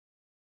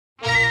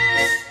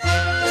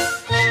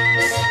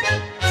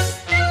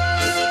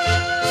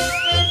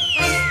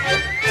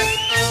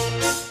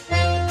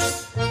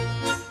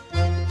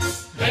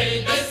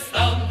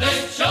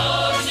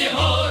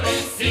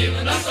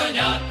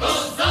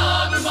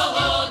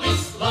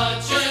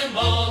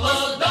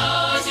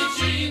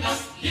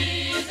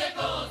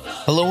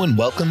Hello and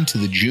welcome to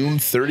the June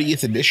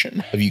 30th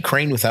edition of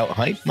Ukraine Without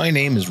Hype. My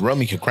name is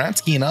Romy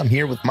Kokratsky and I'm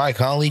here with my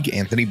colleague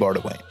Anthony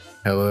Bardaway.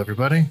 Hello,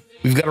 everybody.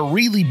 We've got a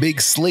really big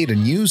slate of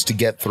news to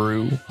get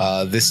through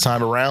this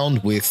time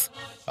around with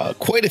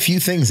quite a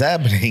few things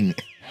happening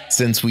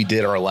since we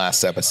did our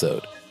last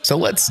episode. So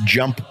let's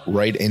jump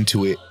right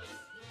into it.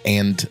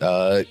 And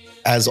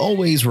as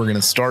always, we're going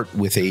to start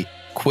with a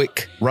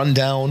quick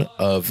rundown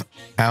of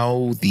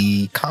how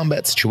the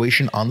combat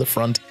situation on the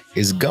front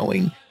is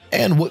going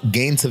and what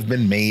gains have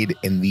been made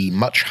in the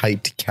much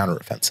hyped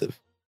counteroffensive.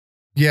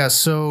 Yeah,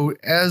 so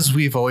as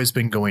we've always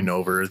been going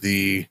over,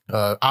 the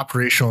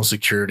operational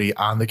security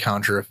on the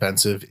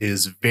counteroffensive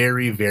is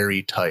very,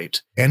 very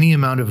tight. Any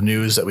amount of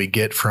news that we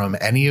get from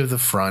any of the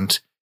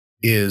front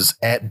is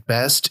at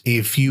best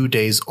a few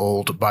days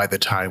old by the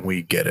time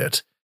we get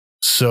it.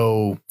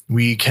 So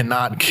we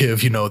cannot give,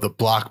 the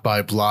block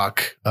by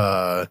block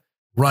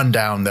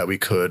rundown that we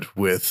could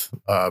with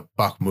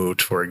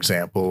Bakhmut, for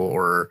example,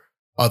 or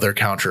other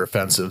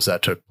counteroffensives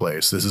that took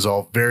place. This is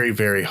all very,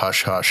 very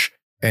hush hush,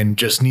 and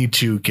just need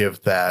to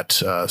give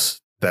that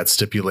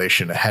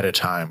stipulation ahead of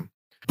time.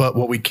 But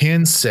what we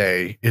can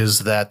say is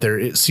that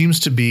it seems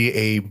to be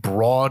a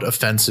broad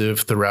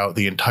offensive throughout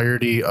the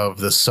entirety of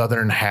the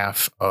southern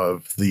half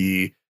of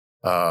the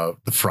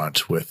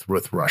front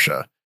with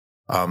Russia.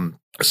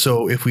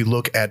 So if we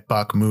look at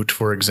Bakhmut,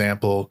 for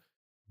example,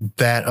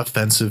 that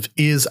offensive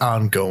is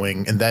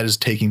ongoing, and that is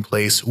taking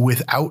place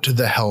without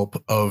the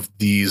help of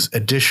these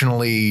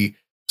additionally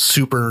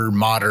super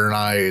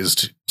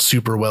modernized,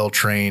 super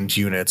well-trained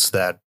units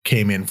that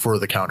came in for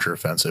the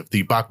counteroffensive.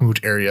 The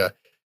Bakhmut area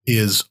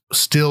is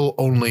still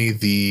only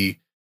the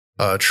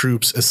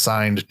troops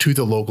assigned to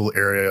the local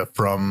area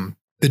from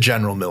the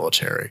general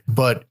military.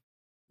 But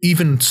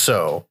even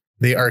so,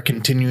 they are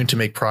continuing to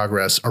make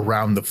progress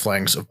around the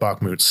flanks of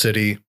Bakhmut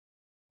city.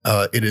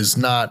 It is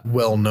not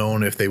well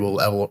known if they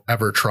will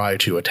ever try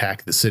to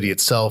attack the city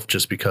itself,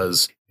 just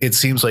because it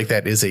seems like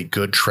that is a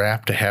good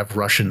trap to have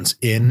Russians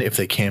in if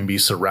they can be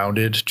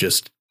surrounded.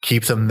 Just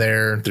keep them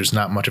there. There's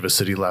not much of a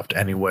city left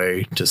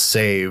anyway to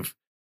save.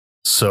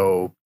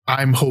 So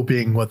I'm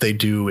hoping what they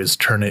do is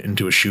turn it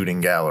into a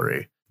shooting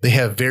gallery. They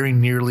have very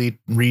nearly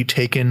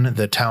retaken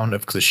the town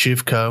of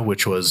Klishivka,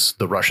 which was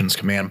the Russians'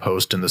 command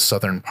post in the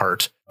southern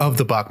part of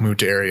the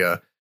Bakhmut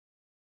area.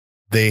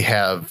 They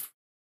have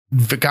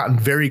gotten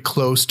very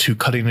close to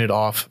cutting it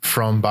off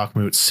from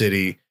Bakhmut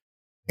city.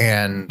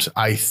 And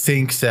I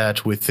think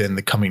that within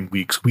the coming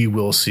weeks, we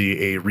will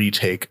see a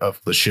retake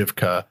of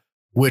Klishivka,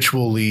 which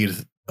will lead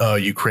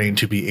Ukraine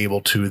to be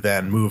able to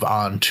then move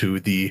on to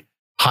the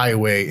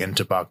highway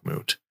into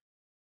Bakhmut.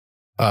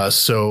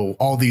 So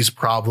all these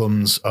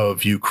problems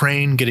of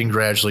Ukraine getting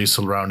gradually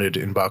surrounded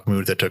in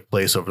Bakhmut that took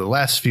place over the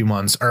last few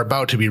months are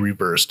about to be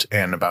reversed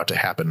and about to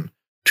happen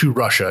to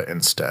Russia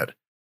instead.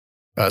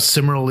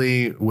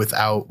 Similarly,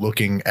 without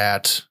looking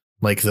at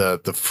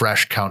the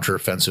fresh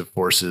counteroffensive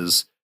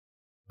forces,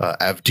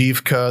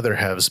 Avdiivka, there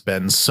has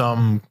been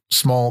some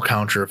small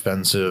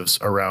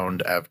counteroffensives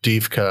around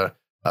Avdiivka,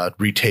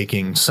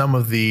 retaking some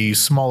of the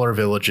smaller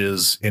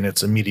villages in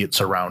its immediate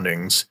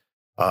surroundings,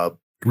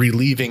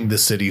 relieving the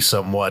city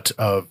somewhat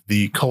of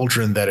the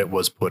cauldron that it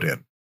was put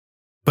in.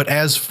 But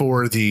as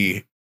for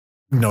the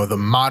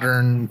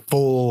modern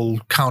full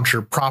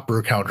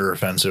proper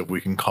counteroffensive,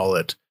 we can call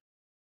it,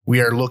 we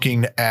are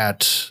looking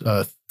at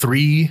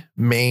three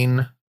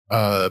main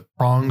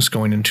prongs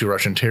going into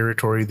Russian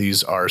territory.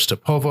 These are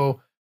Stepovo,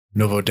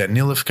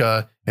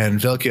 Novodanilivka, and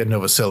Velika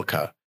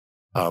Novoselka.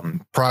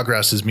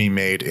 Progress is being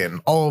made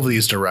in all of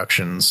these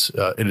directions.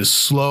 It is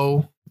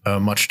slow,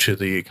 much to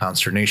the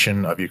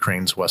consternation of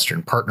Ukraine's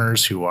Western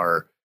partners, who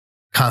are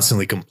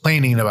constantly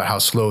complaining about how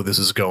slow this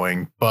is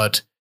going.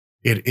 But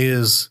it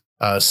is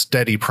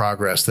steady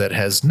progress that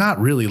has not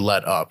really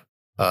let up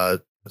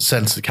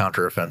since the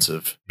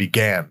counteroffensive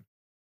began.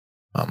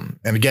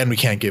 And again, we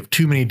can't give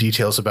too many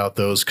details about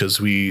those because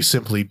we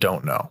simply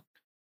don't know.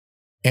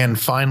 And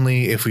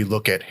finally, if we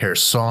look at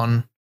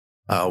Kherson,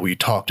 we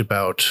talked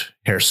about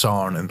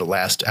Kherson in the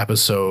last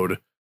episode,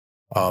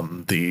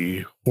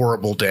 the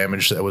horrible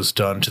damage that was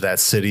done to that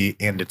city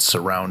and its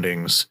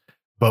surroundings.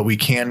 But we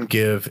can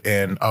give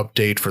an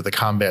update for the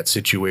combat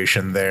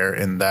situation there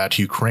in that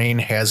Ukraine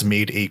has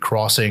made a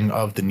crossing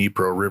of the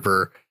Dnipro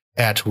River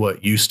at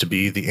what used to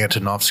be the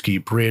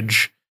Antonovsky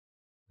Bridge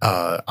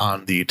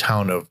on the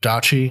town of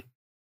Dachi.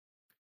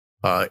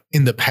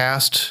 In the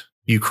past,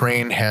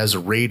 Ukraine has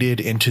raided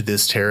into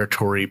this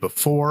territory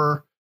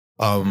before.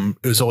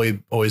 It's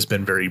always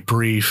been very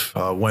brief.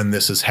 When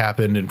this has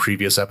happened in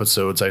previous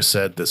episodes, I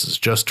said this is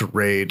just a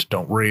raid,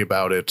 don't worry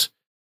about it.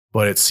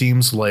 But it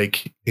seems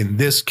like in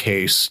this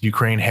case,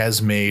 Ukraine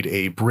has made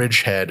a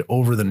bridgehead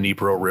over the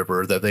Dnipro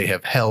River that they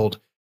have held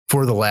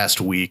for the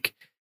last week,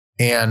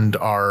 and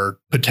are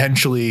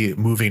potentially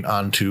moving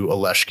on to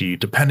Oleshki,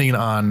 depending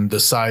on the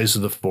size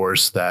of the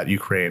force that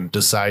Ukraine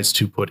decides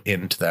to put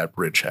into that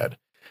bridgehead.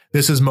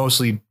 This has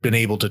mostly been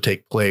able to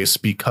take place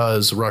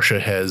because Russia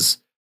has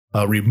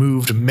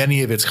removed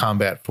many of its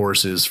combat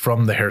forces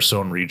from the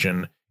Kherson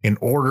region in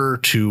order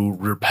to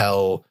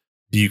repel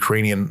the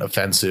Ukrainian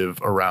offensive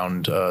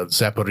around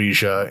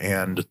Zaporizhia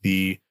and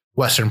the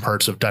western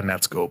parts of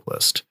Donetsk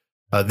Oblast.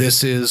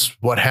 This is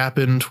what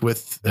happened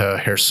with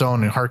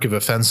Kherson and Kharkiv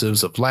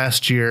offensives of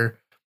last year,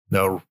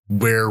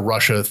 where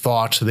Russia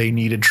thought they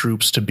needed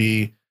troops to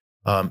be.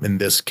 In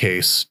this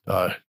case,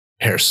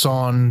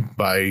 Kherson,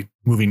 by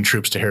moving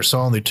troops to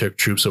Kherson, they took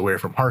troops away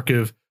from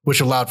Kharkiv, which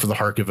allowed for the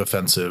Kharkiv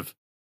offensive.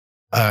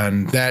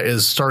 And that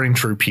is starting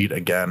to repeat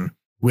again,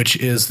 which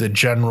is the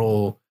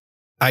general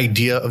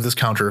idea of this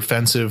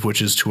counteroffensive,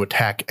 which is to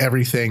attack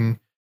everything,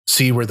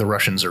 see where the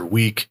Russians are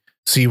weak,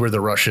 see where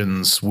the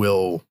Russians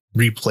will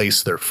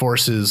replace their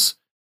forces,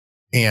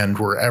 and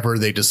wherever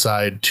they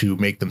decide to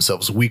make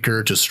themselves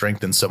weaker to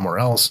strengthen somewhere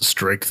else,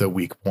 strike the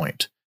weak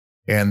point.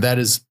 And that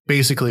is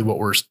basically what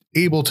we're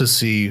able to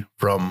see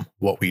from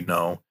what we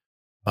know.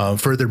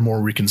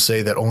 Furthermore, we can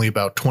say that only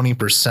about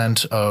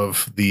 20%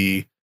 of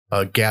the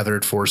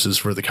gathered forces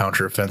for the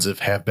counteroffensive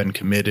have been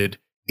committed.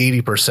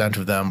 80%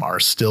 of them are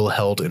still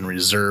held in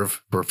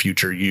reserve for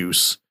future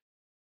use.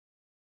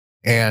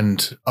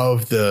 And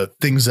of the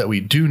things that we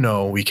do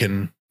know, we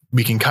can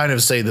kind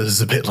of say this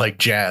is a bit like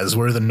jazz.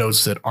 What are the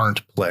notes that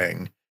aren't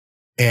playing?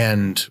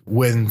 And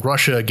when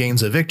Russia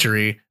gains a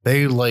victory,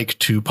 they like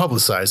to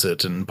publicize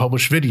it and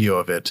publish video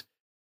of it.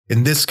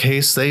 In this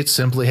case, they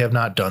simply have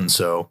not done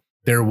so.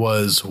 There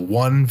was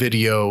one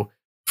video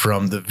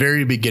from the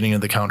very beginning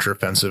of the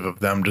counteroffensive of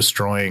them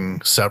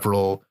destroying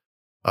several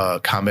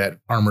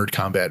armored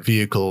combat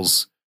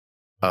vehicles,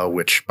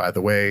 which, by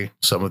the way,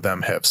 some of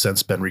them have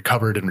since been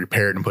recovered and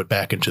repaired and put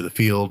back into the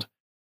field.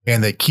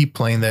 And they keep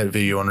playing that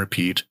video on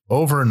repeat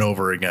over and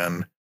over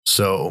again.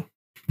 So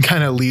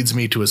kind of leads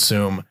me to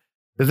assume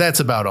that that's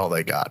about all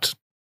they got.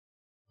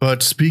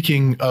 But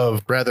speaking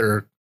of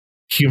rather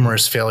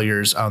humorous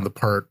failures on the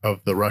part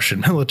of the Russian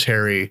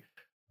military,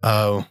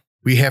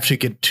 we have to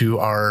get to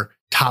our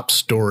top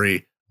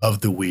story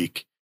of the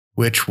week,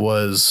 which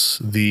was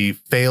the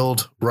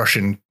failed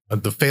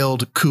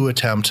coup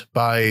attempt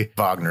by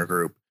Wagner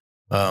Group,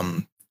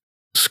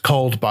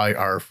 called by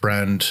our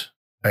friend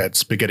at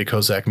Spaghetti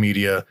Kozak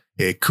Media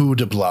a coup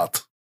de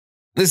blat.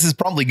 This is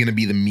probably going to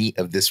be the meat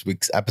of this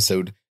week's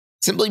episode,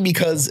 simply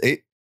because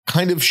it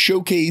kind of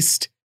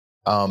showcased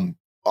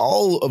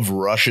all of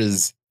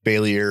Russia's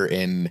failure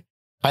in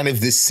kind of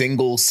this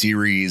single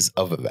series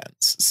of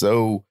events.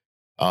 So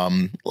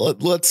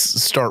let's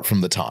start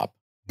from the top.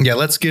 Yeah,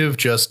 let's give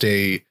just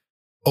a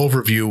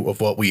overview of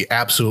what we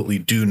absolutely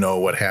do know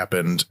what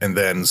happened, and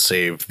then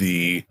save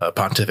the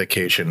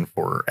pontification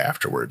for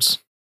afterwards.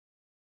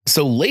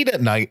 So late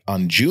at night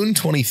on June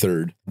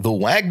 23rd, the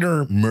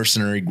Wagner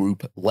mercenary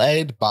group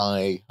led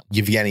by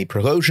Yevgeny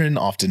Prigozhin,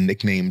 often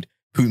nicknamed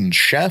Putin's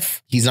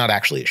chef. He's not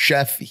actually a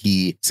chef.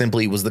 He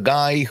simply was the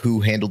guy who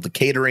handled the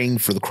catering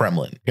for the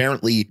Kremlin.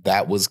 Apparently,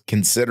 that was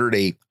considered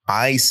a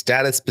high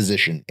status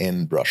position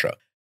in Russia.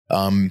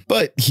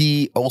 But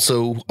he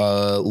also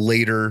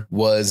later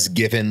was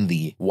given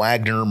the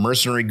Wagner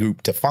mercenary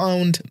group to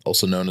found,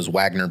 also known as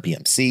Wagner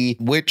PMC,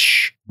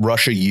 which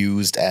Russia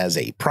used as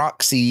a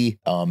proxy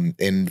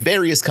in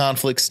various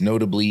conflicts,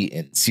 notably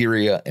in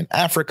Syria and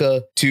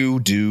Africa,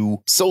 to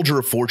do soldier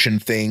of fortune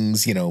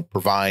things,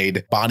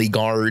 provide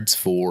bodyguards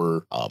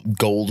for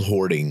gold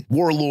hoarding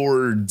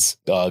warlords,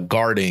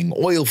 guarding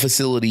oil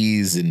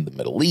facilities in the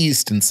Middle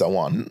East, and so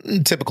on.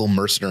 Typical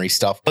mercenary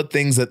stuff, but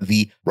things that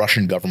the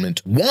Russian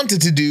government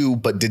wanted to do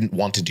but didn't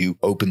want to do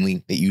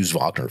openly. They used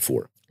Wagner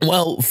for.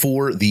 Well,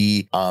 for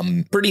the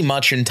pretty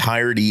much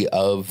entirety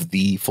of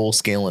the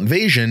full-scale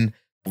invasion,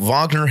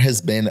 Wagner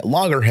has been at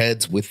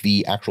loggerheads with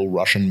the actual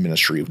Russian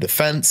Ministry of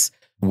Defense,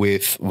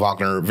 with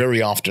Wagner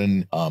very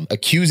often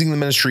accusing the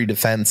Ministry of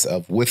Defense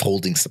of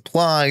withholding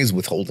supplies,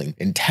 withholding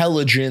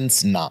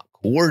intelligence, not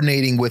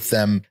coordinating with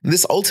them.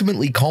 This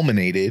ultimately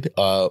culminated,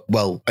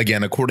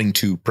 again, according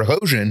to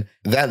Prigozhin,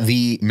 that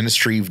the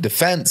Ministry of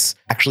Defense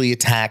actually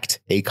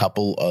attacked a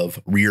couple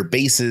of rear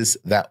bases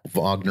that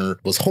Wagner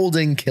was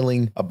holding,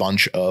 killing a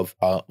bunch of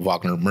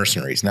Wagner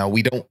mercenaries. Now,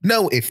 we don't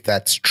know if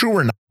that's true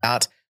or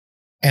not.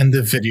 And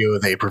the video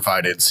they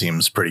provided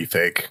seems pretty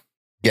fake.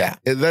 Yeah,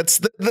 that's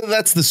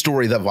the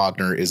story that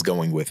Wagner is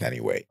going with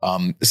anyway.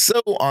 So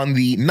on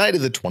the night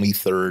of the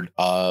 23rd,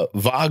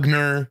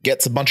 Wagner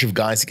gets a bunch of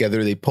guys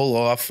together. They pull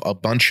off a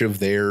bunch of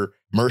their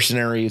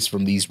mercenaries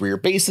from these rear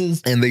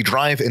bases, and they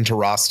drive into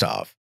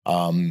Rostov,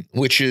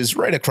 which is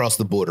right across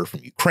the border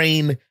from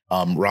Ukraine.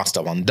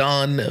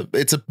 Rostov-on-Don,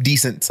 it's a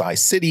decent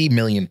sized city,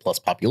 million-plus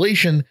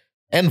population.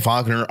 And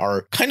Wagner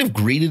are kind of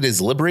greeted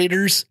as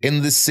liberators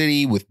in this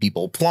city, with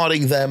people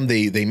applauding them.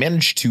 They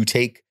managed to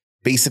take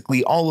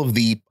basically all of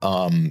the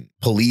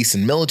police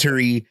and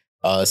military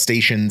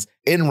stations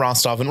in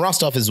Rostov. And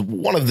Rostov is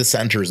one of the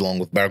centers, along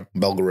with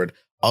Belgorod,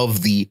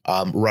 of the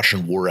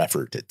Russian war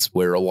effort. It's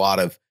where a lot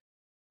of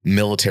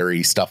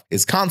military stuff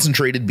is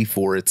concentrated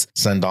before it's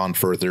sent on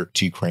further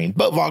to Ukraine.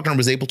 But Wagner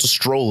was able to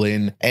stroll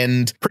in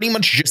and pretty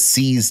much just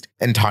seized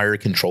entire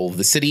control of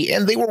the city,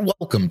 and they were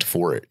welcomed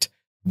for it.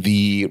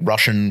 The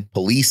Russian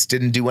police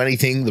didn't do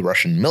anything. The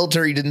Russian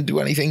military didn't do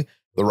anything.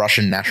 the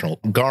Russian National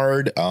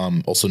Guard,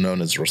 also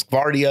known as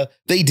Rosgvardia.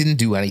 They didn't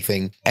do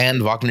anything,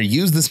 and Wagner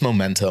used this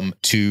momentum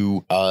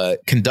to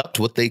conduct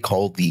what they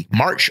called the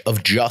March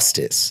of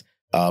Justice.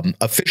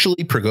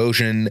 Officially,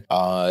 Prigozhin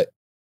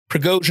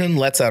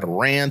lets out a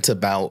rant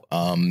about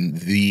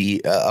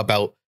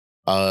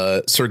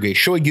Sergei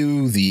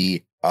Shoigu,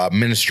 the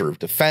Minister of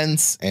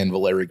Defense, and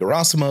Valery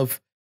Gerasimov,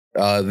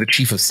 the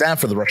chief of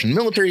staff for the Russian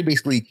military,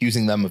 basically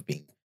accusing them of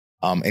being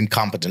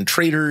incompetent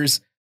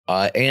traitors,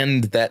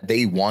 and that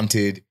they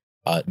wanted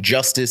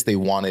justice. They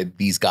wanted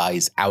these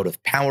guys out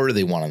of power.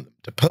 They wanted them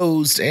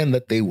deposed, and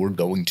that they were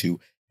going to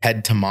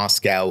head to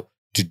Moscow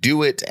to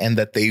do it, and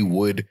that they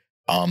would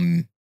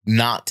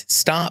not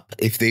stop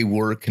if they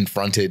were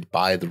confronted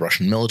by the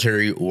Russian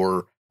military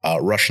or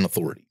Russian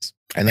authorities.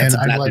 And that's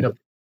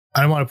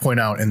I want to point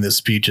out in this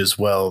speech as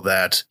well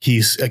that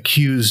he's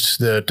accused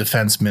the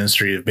defense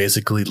ministry of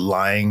basically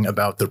lying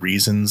about the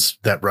reasons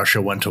that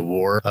Russia went to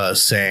war,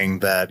 saying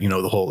that,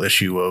 the whole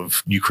issue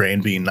of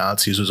Ukraine being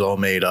Nazis was all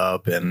made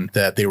up, and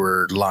that they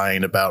were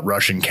lying about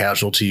Russian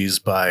casualties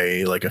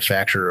by like a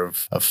factor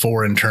of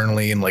 4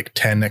 internally and like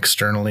 10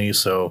 externally.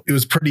 So it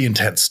was pretty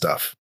intense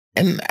stuff.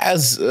 And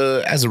as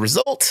a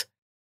result,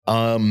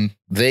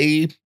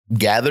 they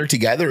gathered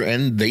together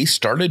and they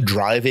started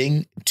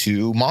driving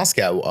to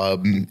Moscow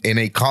in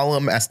a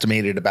column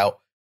estimated about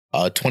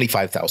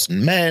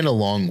 25,000 men,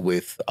 along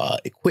with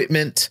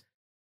equipment.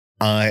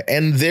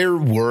 And there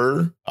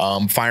were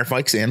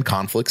firefights and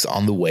conflicts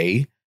on the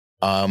way.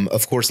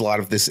 Of course, a lot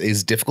of this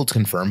is difficult to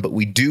confirm, but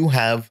we do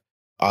have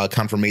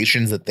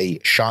confirmations that they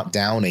shot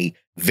down a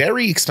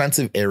very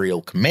expensive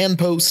aerial command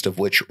post, of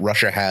which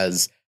Russia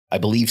has, I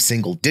believe,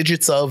 single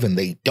digits of, and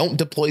they don't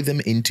deploy them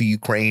into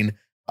Ukraine.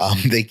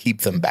 They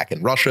keep them back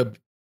in Russia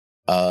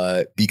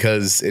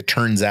because it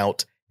turns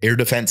out air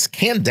defense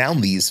can down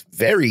these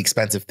very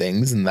expensive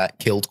things, and that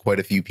killed quite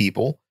a few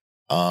people.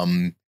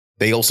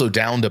 They also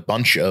downed a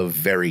bunch of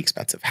very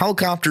expensive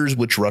helicopters,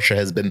 which Russia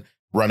has been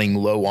running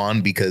low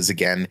on because,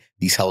 again,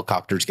 these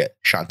helicopters get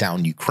shot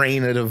down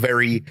Ukraine at a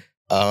very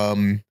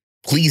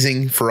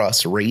pleasing for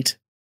us rate.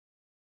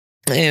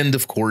 And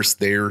of course,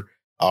 there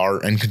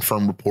are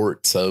unconfirmed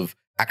reports of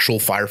actual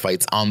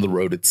firefights on the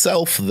road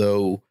itself,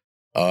 though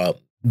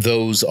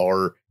those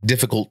are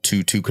difficult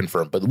to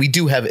confirm. But we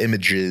do have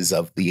images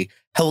of the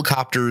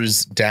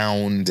helicopters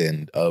downed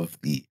and of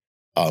the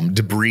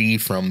debris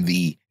from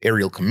the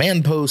aerial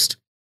command post.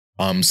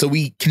 So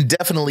we can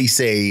definitely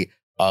say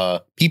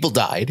people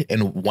died,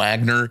 and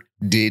Wagner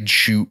did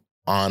shoot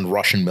on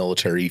Russian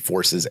military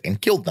forces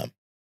and killed them.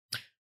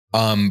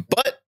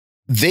 But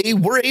they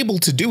were able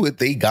to do it.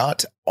 They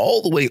got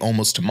all the way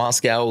almost to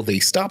Moscow. They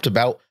stopped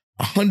about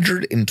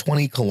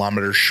 120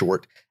 kilometers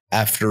short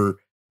after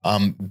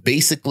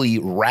basically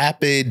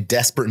rapid,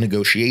 desperate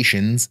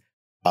negotiations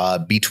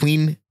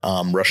between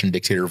Russian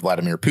dictator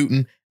Vladimir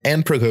Putin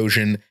and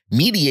Prigozhin,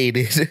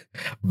 mediated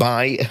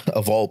by,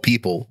 of all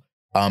people,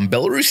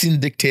 Belarusian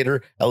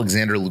dictator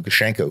Alexander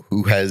Lukashenko,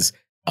 who has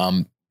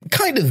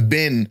kind of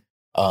been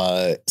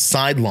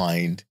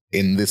sidelined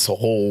in this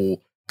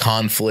whole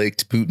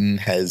conflict. Putin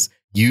has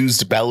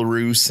used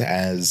Belarus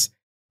as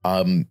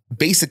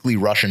basically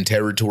Russian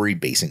territory,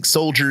 basing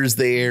soldiers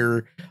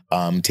there,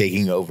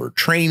 taking over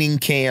training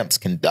camps,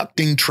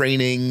 conducting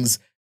trainings,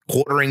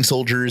 quartering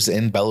soldiers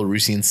in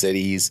Belarusian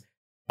cities,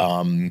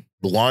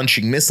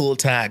 launching missile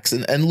attacks.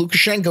 And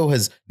Lukashenko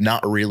has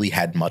not really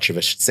had much of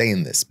a say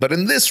in this. But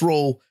in this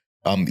role,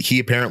 he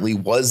apparently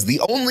was the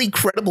only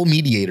credible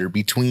mediator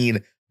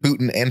between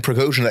Putin and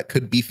Prigozhin that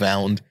could be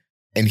found.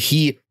 And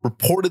he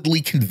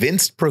reportedly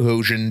convinced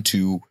Prigozhin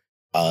to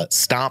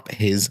stop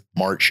his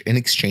march in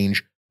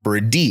exchange for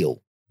a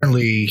deal.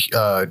 Apparently,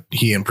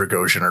 he and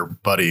Prigozhin are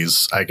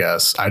buddies, I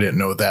guess. I didn't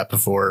know that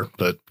before,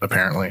 but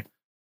apparently.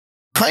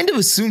 Kind of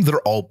assumed they're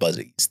all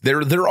buddies.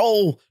 They're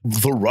all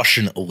the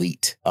Russian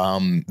elite.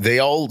 They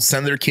all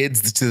send their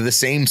kids to the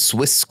same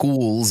Swiss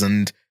schools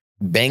and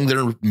bang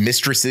their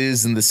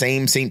mistresses in the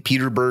same St.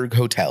 Petersburg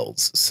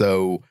hotels.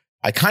 So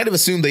I kind of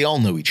assume they all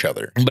know each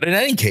other. But in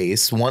any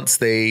case, once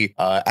they,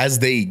 as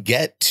they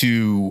get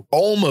to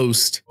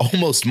almost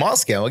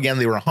Moscow, again,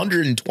 they were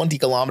 120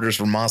 kilometers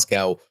from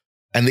Moscow,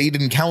 and they'd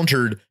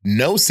encountered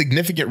no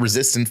significant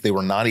resistance. They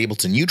were not able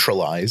to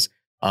neutralize.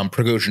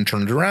 Prigozhin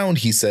turned around.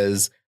 He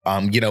says,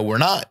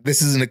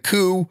 this isn't a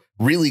coup.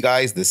 Really,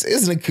 guys, this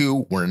isn't a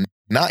coup. We're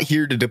not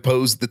here to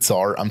depose the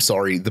Tsar. I'm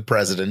sorry, the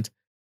president.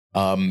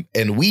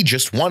 And we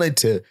just wanted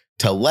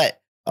to let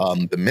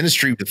the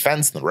Ministry of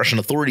Defense and the Russian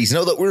authorities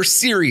know that we're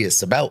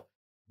serious about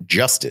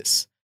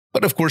justice.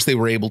 But of course, they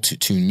were able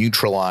to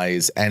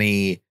neutralize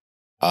any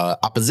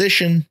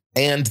opposition,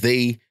 and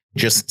they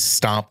just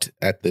stopped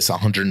at this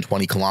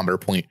 120 kilometer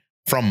point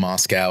from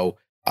Moscow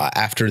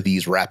after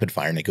these rapid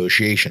fire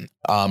negotiations.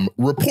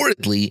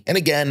 Reportedly, and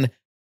again,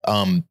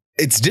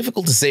 it's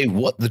difficult to say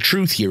what the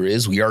truth here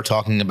is. We are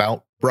talking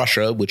about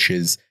Russia, which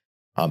is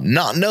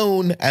not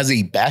known as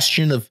a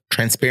bastion of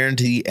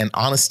transparency and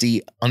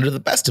honesty under the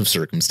best of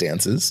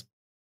circumstances.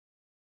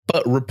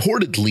 But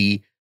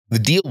reportedly, The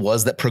deal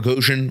was that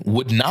Prigozhin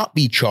would not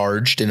be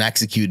charged and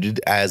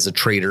executed as a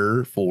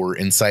traitor for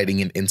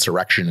inciting an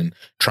insurrection and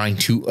trying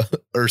to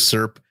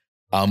usurp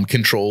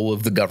control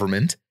of the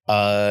government,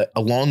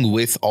 along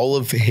with all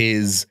of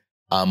his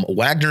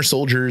Wagner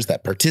soldiers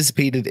that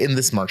participated in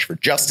this March for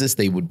Justice.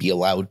 They would be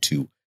allowed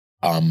to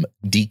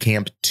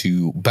decamp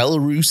to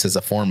Belarus as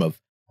a form of,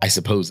 I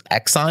suppose,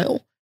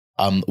 exile,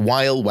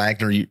 while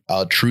Wagner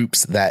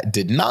troops that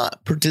did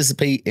not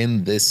participate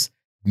in this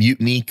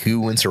mutiny,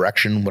 coup,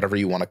 insurrection, whatever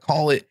you want to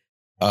call it,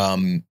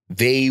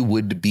 they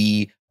would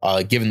be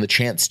given the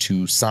chance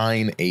to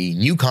sign a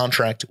new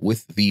contract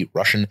with the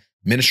Russian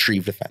Ministry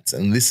of Defense.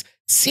 And this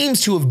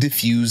seems to have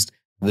diffused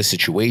the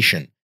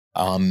situation.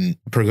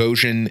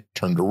 Prigozhin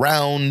turned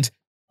around.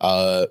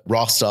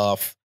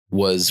 Rostov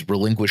was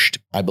relinquished,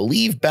 I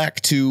believe,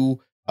 back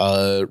to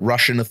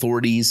Russian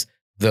authorities,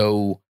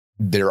 though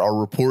there are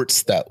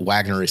reports that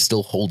Wagner is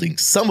still holding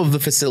some of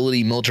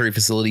the military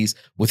facilities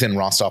within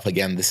Rostov.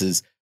 Again, this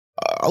is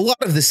a lot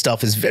of this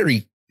stuff is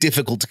very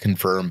difficult to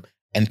confirm,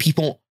 and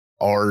people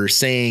are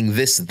saying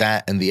this,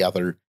 that, and the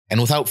other. And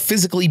without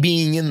physically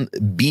being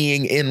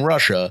in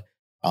Russia,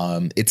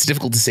 it's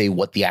difficult to say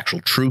what the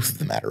actual truth of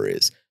the matter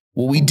is.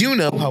 What we do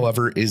know,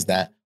 however, is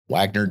that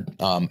Wagner,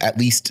 at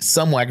least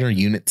some Wagner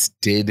units,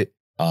 did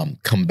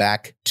come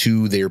back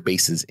to their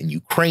bases in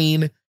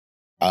Ukraine.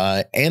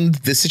 And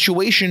the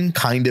situation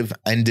kind of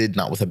ended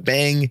not with a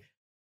bang,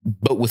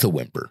 but with a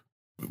whimper.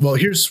 Well,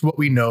 here's what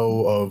we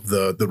know of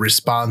the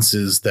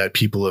responses that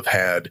people have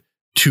had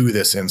to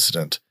this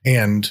incident.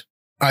 And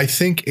I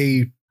think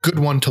a good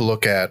one to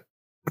look at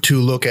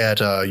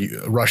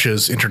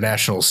Russia's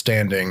international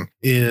standing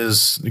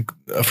is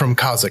from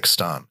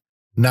Kazakhstan.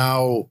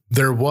 Now,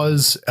 there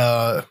was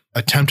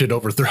attempted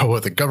overthrow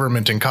of the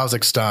government in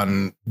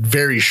Kazakhstan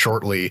very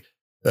shortly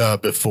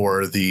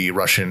before the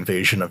Russian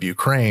invasion of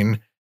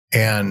Ukraine.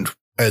 And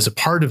as a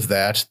part of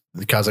that,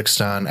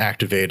 Kazakhstan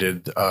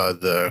activated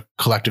the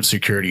Collective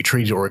Security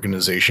Treaty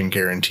Organization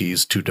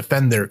guarantees to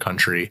defend their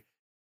country,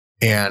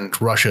 and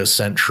Russia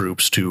sent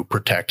troops to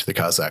protect the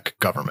Kazakh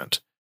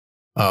government.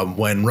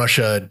 When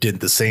Russia did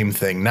the same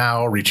thing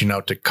now, reaching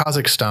out to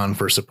Kazakhstan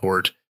for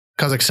support,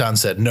 Kazakhstan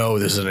said, no,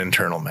 this is an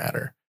internal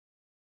matter,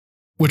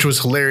 which was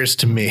hilarious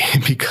to me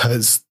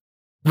because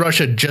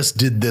Russia just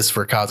did this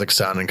for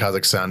Kazakhstan, and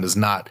Kazakhstan does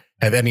not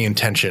have any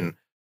intention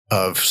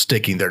of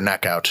sticking their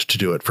neck out to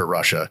do it for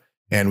Russia.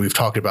 And we've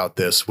talked about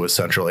this with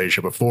Central Asia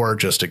before,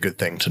 just a good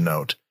thing to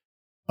note.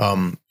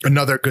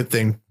 Another good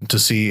thing to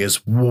see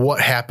is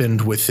what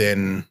happened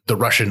within the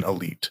Russian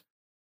elite.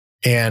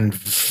 And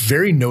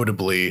very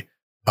notably,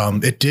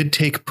 it did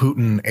take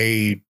Putin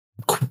a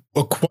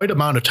quite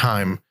amount of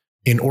time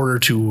in order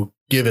to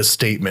give a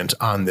statement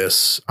on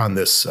this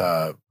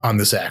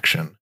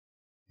action.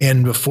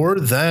 And before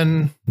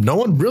then, no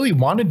one really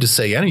wanted to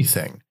say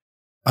anything.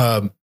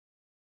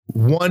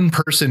 One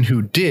person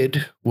who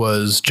did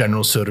was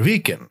General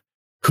Surovikin,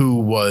 who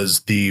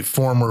was the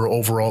former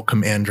overall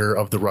commander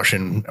of the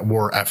Russian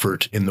war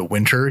effort in the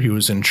winter. He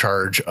was in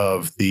charge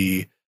of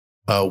the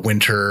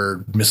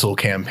winter missile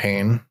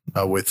campaign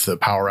with the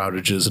power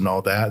outages and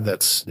all that.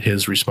 That's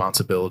his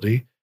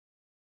responsibility.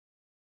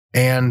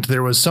 And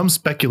there was some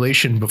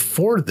speculation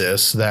before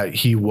this that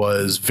he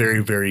was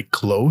very, very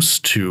close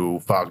to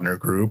Wagner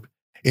Group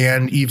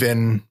and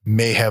even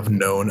may have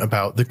known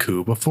about the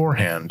coup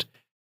beforehand.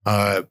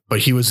 But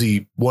he was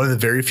one of the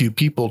very few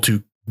people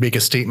to make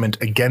a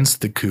statement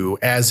against the coup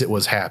as it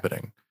was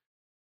happening.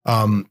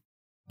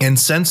 And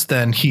since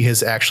then, he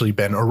has actually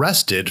been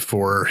arrested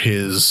for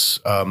his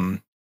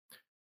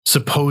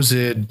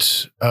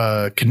supposed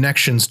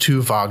connections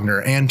to Wagner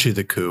and to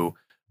the coup,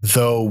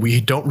 though we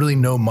don't really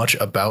know much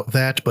about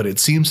that. But it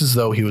seems as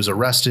though he was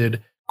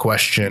arrested,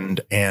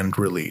 questioned, and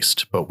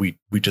released. But we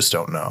just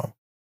don't know.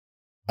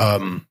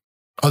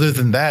 Other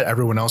than that,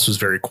 everyone else was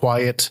very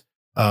quiet.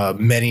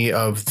 Many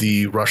of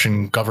the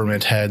Russian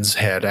government heads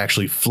had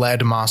actually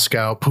fled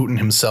Moscow. Putin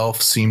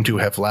himself seemed to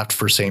have left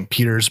for St.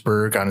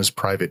 Petersburg on his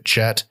private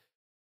jet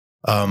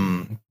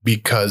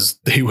because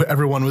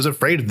everyone was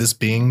afraid of this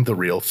being the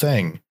real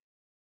thing.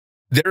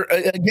 There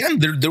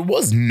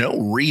was no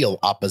real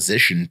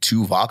opposition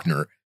to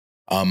Wagner.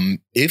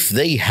 If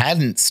they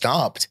hadn't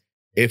stopped,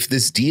 if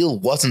this deal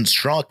wasn't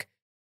struck,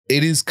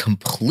 it is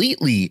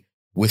completely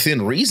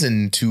within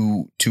reason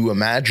to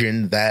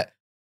imagine that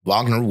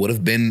Wagner would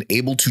have been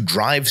able to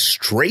drive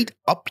straight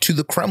up to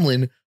the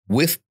Kremlin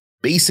with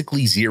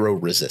basically zero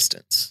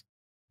resistance.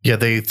 Yeah,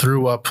 they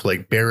threw up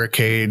like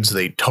barricades.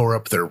 They tore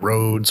up their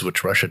roads,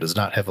 which Russia does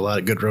not have a lot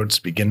of good roads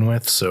to begin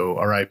with.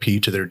 So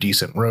RIP to their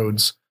decent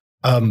roads.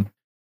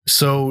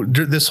 So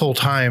this whole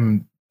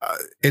time,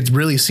 it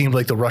really seemed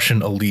like the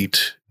Russian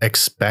elite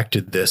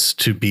expected this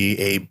to be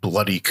a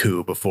bloody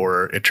coup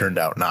before it turned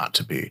out not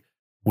to be,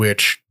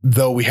 which,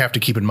 though we have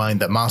to keep in mind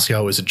that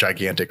Moscow is a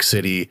gigantic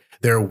city,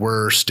 there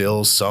were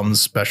still some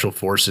special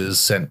forces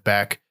sent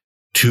back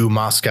to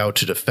Moscow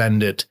to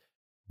defend it.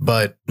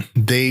 but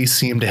they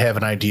seem to have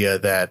an idea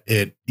that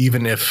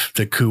even if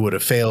the coup would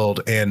have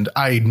failed, and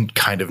I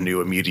kind of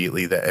knew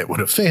immediately that it would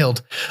have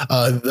failed,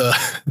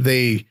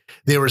 they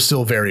were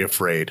still very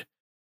afraid.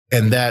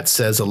 And that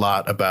says a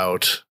lot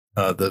about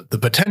the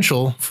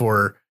potential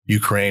for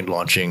Ukraine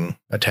launching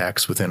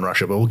attacks within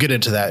Russia. But we'll get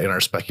into that in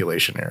our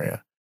speculation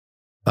area.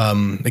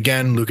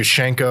 Again,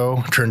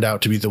 Lukashenko turned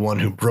out to be the one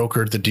who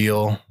brokered the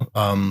deal.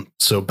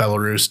 So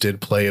Belarus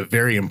did play a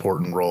very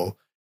important role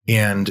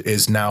and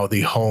is now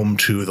the home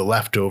to the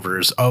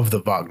leftovers of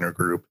the Wagner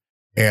group.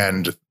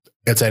 And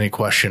it's any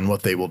question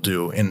what they will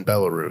do in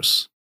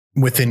Belarus.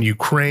 Within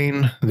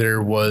Ukraine,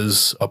 there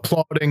was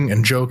applauding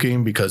and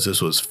joking because this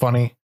was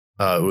funny.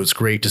 It was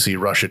great to see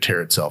Russia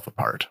tear itself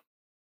apart.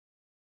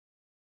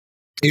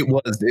 It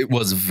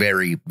was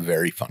very,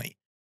 very funny.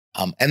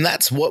 And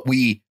that's what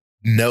we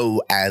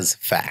know as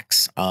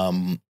facts.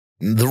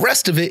 The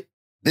rest of it,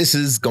 this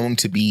is going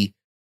to be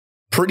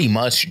pretty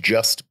much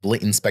just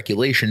blatant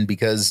speculation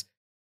because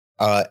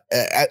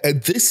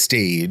at this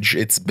stage,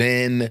 it's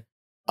been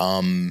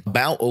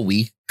about a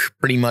week,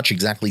 pretty much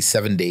exactly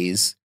 7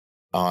 days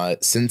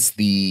since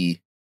the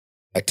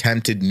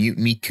attempted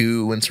mutiny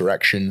coup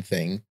insurrection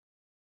thing.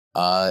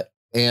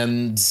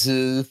 And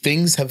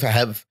things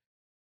have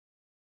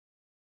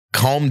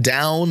calmed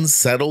down,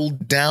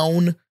 settled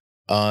down.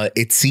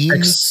 It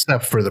seems,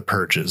 except for the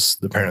purges.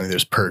 Apparently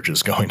there's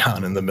purges going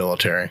on in the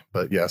military,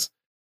 but yes.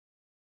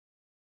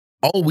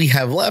 All we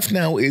have left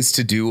now is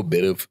to do a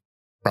bit of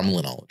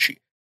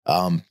criminology.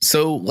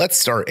 So let's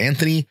start.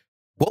 Anthony,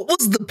 what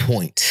was the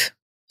point?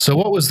 So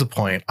what was the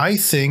point? I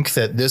think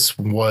that this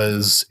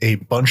was a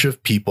bunch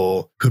of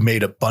people who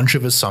made a bunch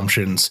of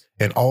assumptions,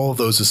 and all of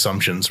those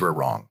assumptions were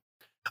wrong.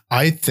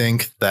 I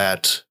think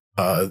that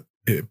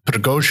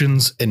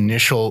Prigozhin's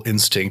initial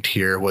instinct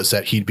here was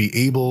that he'd be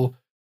able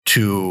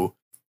to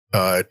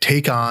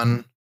take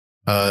on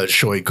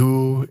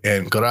Shoigu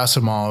and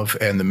Gerasimov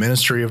and the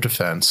Ministry of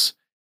Defense,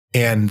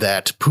 and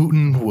that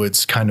Putin would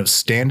kind of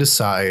stand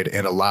aside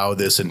and allow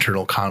this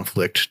internal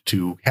conflict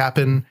to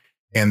happen.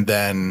 And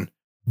then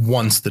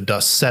once the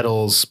dust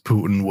settles,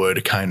 Putin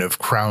would kind of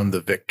crown the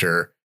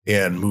victor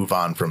and move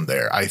on from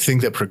there. I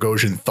think that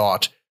Prigozhin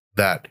thought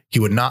that he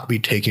would not be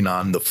taking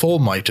on the full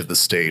might of the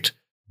state,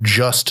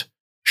 just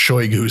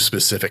Shoigu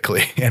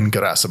specifically and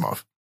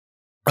Gerasimov.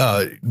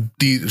 The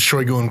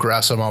Shoigu and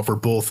Gerasimov were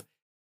both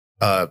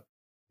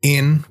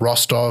in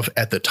Rostov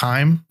at the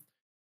time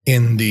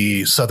in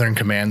the Southern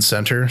Command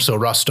Center. So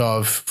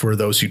Rostov, for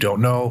those who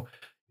don't know,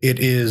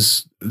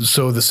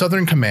 so the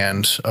Southern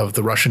Command of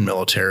the Russian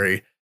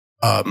military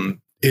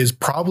is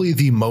probably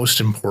the most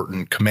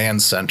important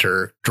command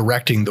center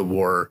directing the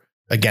war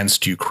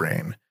against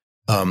Ukraine.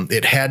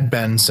 It had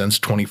been since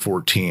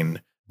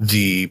 2014.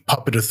 The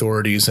puppet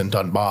authorities in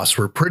Donbass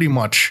were pretty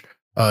much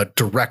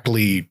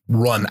directly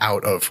run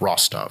out of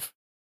Rostov.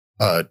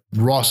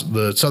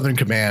 The Southern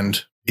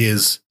Command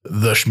is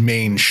the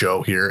main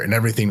show here, and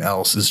everything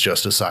else is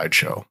just a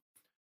sideshow.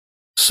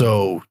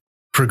 So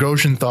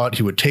Prigozhin thought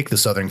he would take the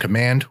Southern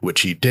Command,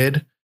 which he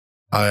did.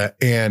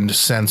 And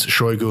since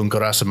Shoigu and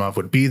Gerasimov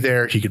would be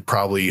there, he could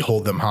probably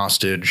hold them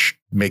hostage,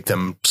 make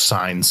them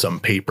sign some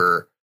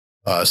paper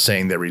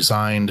saying they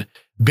resigned.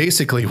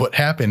 Basically, what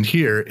happened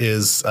here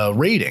is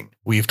raiding.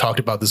 We've talked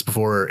about this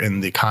before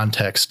in the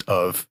context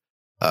of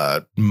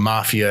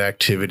mafia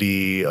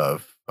activity,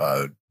 of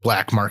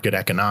black market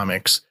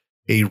economics.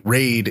 A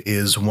raid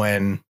is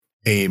when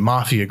a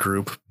mafia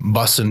group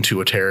busts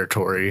into a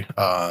territory,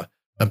 a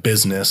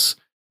business,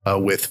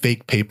 with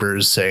fake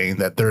papers saying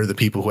that they're the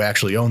people who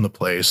actually own the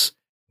place,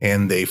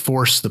 and they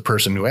force the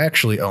person who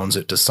actually owns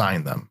it to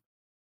sign them,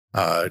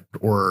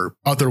 or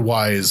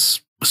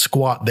otherwise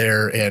squat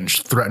there and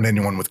threaten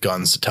anyone with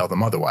guns to tell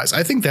them otherwise.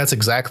 I think that's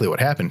exactly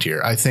what happened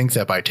here. I think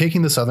that by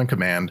taking the Southern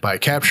Command, by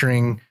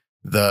capturing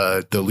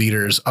the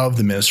leaders of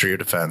the Ministry of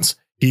Defense,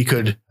 he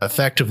could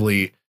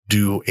effectively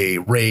do a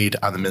raid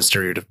on the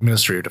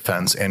Ministry of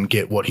Defense and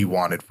get what he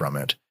wanted from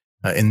it.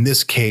 In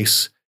this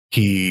case,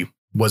 he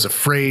was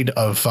afraid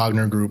of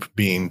Wagner Group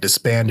being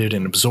disbanded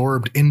and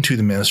absorbed into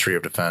the Ministry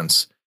of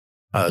Defense.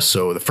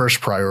 So the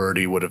first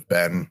priority would have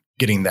been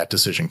getting that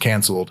decision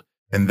canceled,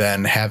 and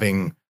then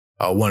having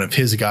one of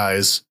his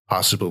guys,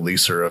 possibly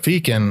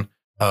Surovikin,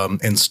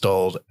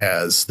 installed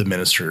as the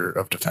Minister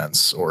of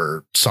Defense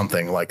or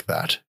something like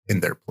that in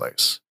their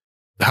place.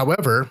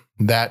 However,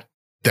 that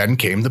then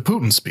came the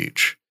Putin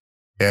speech.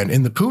 And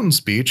in the Putin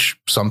speech,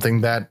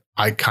 something that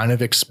I kind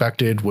of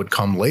expected would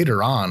come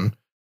later on,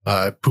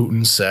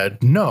 Putin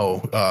said,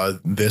 no,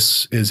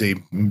 this is a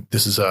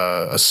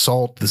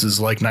assault. This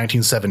is like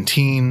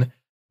 1917.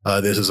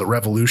 This is a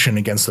revolution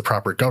against the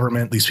proper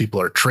government. These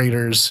people are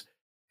traitors.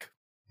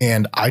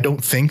 And I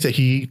don't think that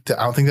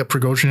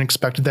Prigozhin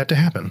expected that to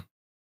happen.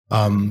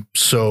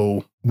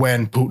 So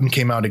when Putin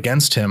came out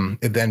against him,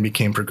 it then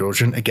became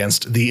Prigozhin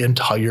against the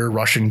entire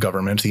Russian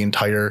government, the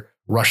entire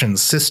Russian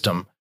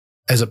system,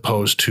 as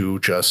opposed to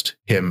just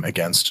him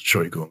against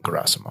Shoigu and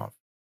Gerasimov.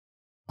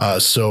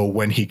 So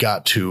when he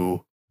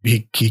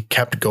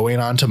kept going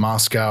on to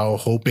Moscow,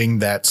 hoping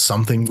that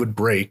something would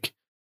break.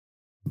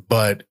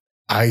 But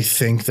I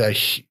think that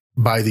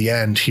by the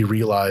end, he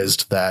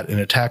realized that an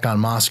attack on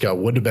Moscow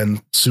would have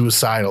been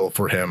suicidal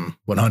for him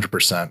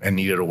 100% and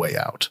needed a way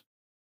out.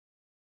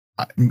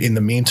 In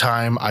the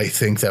meantime, I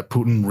think that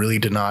Putin really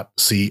did not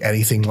see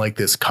anything like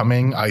this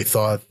coming.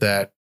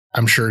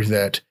 I'm sure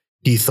that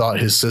he thought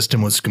his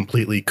system was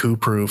completely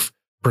coup-proof.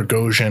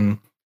 Prigozhin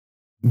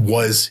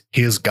was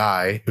his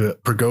guy.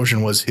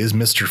 Prigozhin was his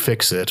Mr.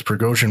 Fix-It.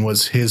 Prigozhin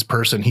was his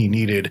person he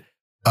needed.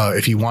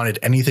 If he wanted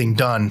anything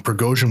done,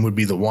 Prigozhin would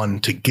be the one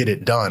to get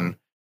it done.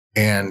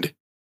 And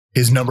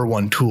his number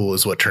one tool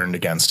is what turned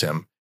against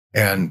him.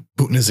 And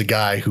Putin is a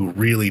guy who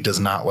really does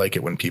not like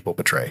it when people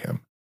betray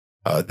him.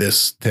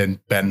 This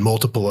had been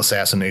multiple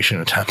assassination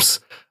attempts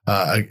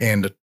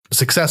and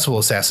successful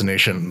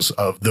assassinations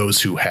of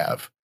those who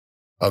have.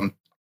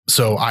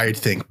 So I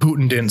think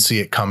Putin didn't see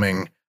it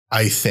coming.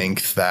 I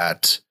think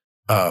that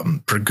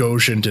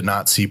Prigozhin did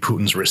not see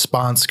Putin's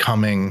response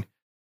coming.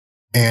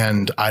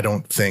 And I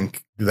don't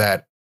think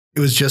that it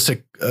was just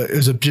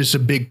a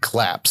big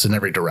collapse in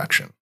every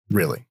direction,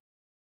 really.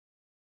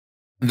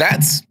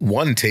 That's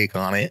one take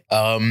on it.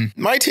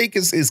 My take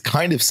is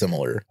kind of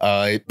similar,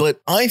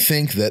 but I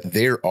think that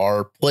there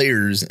are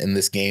players in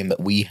this game that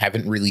we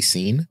haven't really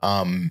seen.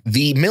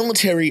 The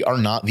military are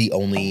not the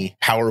only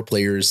power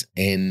players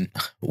in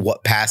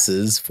what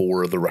passes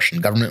for the Russian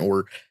government,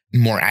 or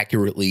more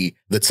accurately,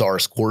 the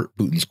Tsar's court,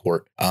 Putin's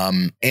court.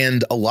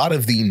 And a lot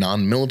of the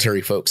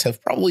non-military folks have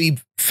probably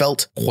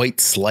felt quite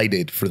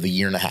slighted for the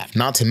year and a half,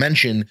 not to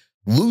mention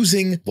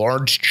losing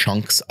large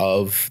chunks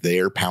of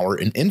their power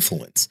and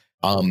influence.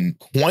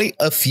 Quite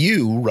a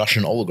few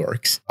Russian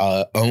oligarchs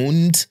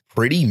owned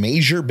pretty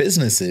major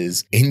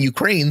businesses in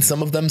Ukraine.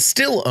 Some of them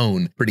still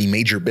own pretty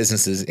major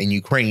businesses in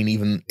Ukraine,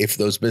 even if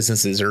those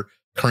businesses are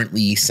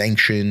currently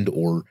sanctioned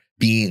or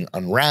being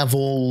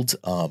unraveled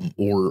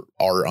or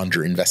are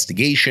under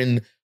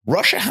investigation.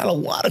 Russia had a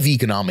lot of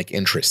economic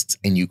interests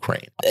in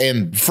Ukraine.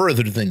 And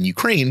further than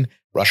Ukraine,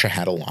 Russia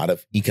had a lot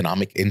of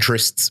economic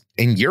interests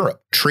in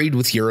Europe. Trade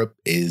with Europe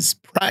is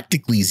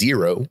practically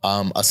zero,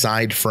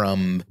 aside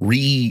from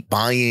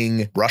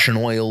rebuying Russian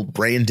oil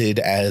branded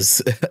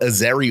as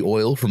Azeri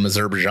oil from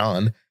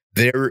Azerbaijan.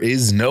 There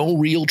is no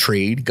real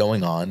trade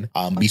going on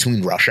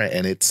between Russia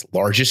and its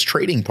largest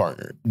trading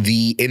partner.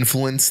 The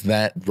influence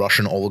that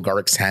Russian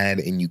oligarchs had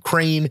in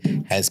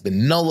Ukraine has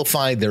been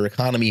nullified. Their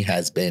economy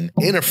has been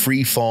in a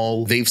free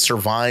fall. They've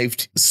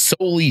survived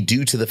solely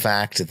due to the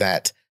fact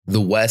that the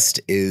West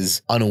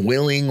is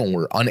unwilling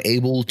or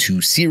unable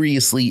to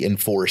seriously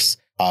enforce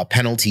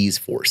penalties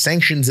for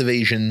sanctions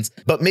evasions.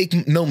 But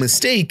make no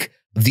mistake,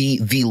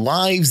 the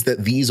lives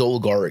that these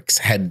oligarchs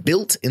had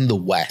built in the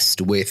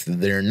West with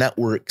their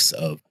networks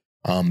of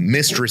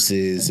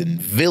mistresses and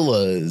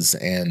villas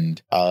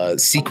and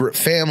secret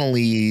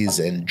families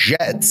and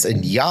jets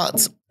and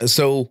yachts.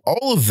 So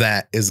all of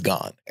that is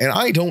gone. And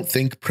I don't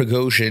think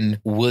Prigozhin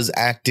was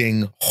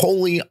acting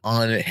wholly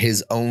on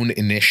his own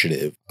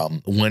initiative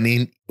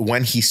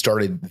when he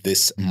started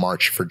this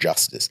march for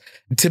justice.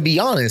 To be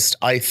honest,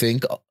 I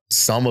think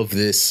some of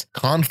this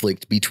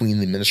conflict between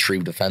the Ministry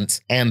of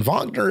Defense and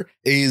Wagner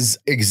is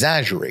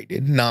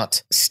exaggerated,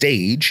 not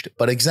staged,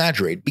 but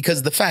exaggerated,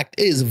 because the fact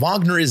is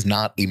Wagner is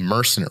not a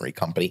mercenary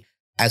company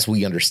as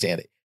we understand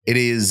it. It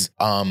is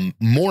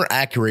more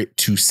accurate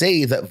to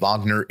say that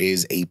Wagner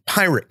is a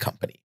pirate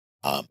company.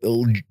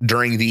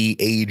 During the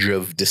age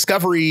of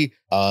discovery,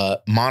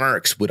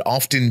 monarchs would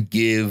often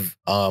give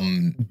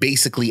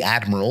basically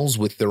admirals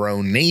with their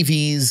own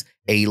navies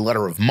a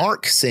letter of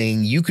marque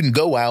saying you can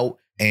go out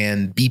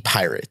and be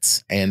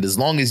pirates. And as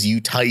long as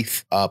you tithe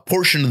a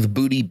portion of the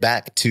booty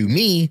back to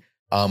me,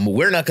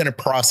 we're not going to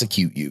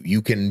prosecute you.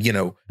 You can,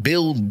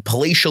 build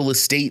palatial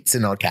estates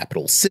in our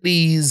capital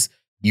cities.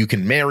 You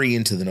can marry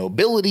into the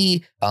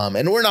nobility.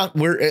 And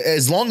we're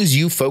as long as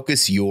you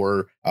focus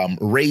your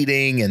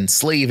raiding and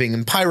slaving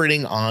and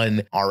pirating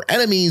on our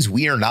enemies,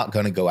 we are not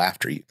going to go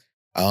after you.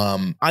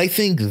 I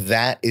think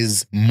that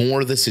is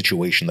more the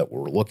situation that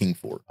we're looking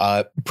for.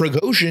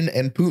 Prigozhin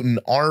and Putin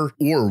are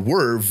or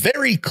were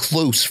very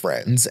close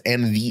friends.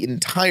 And the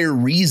entire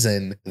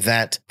reason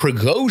that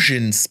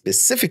Prigozhin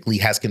specifically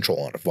has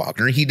control out of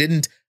Wagner, he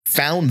didn't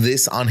found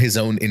this on his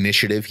own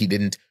initiative. He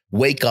didn't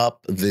wake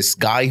up this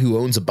guy who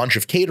owns a bunch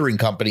of catering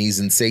companies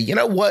and say, you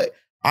know what?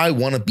 I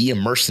want to be a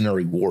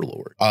mercenary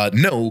warlord.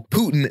 No,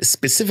 Putin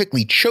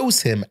specifically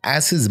chose him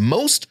as his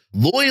most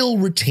loyal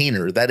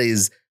retainer. That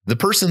is the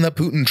person that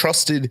Putin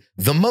trusted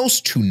the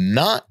most to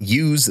not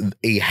use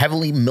a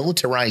heavily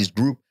militarized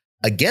group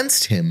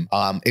against him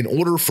in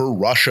order for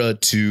Russia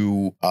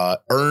to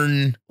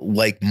earn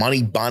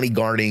money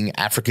bodyguarding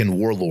African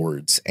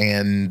warlords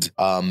and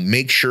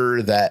make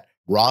sure that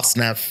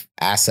Rosneft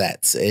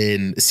assets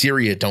in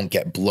Syria don't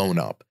get blown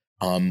up,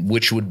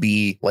 which would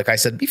be, like I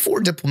said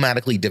before,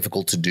 diplomatically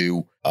difficult to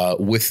do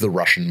with the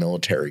Russian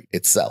military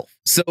itself.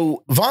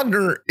 So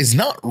Wagner is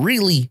not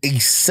really a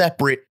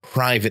separate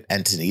private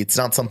entity. It's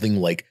not something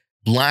like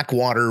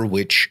Blackwater,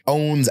 which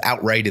owns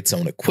outright its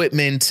own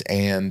equipment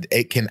and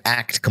it can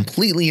act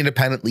completely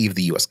independently of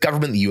the U.S.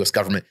 government. The U.S.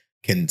 government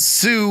can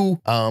sue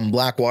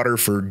Blackwater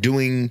for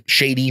doing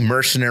shady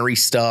mercenary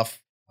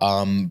stuff.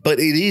 But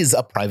it is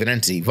a private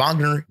entity.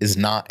 Wagner is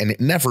not, and it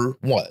never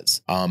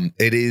was.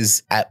 It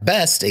is at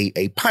best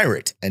a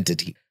pirate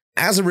entity.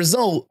 As a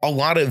result, a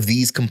lot of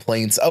these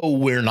complaints,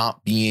 we're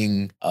not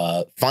being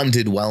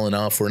funded well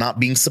enough, we're not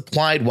being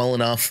supplied well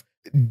enough,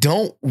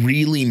 don't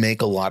really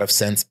make a lot of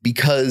sense,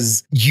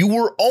 because you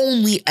were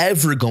only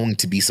ever going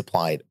to be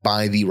supplied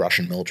by the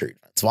Russian military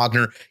defense.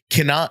 Wagner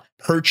cannot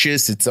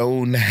purchase its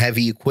own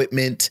heavy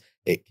equipment.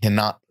 It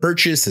cannot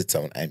purchase its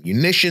own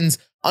ammunitions.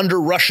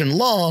 Under Russian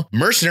law,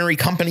 mercenary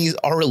companies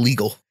are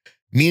illegal.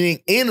 Meaning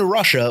in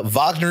Russia,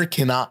 Wagner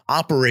cannot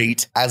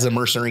operate as a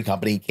mercenary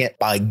company. It can't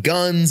buy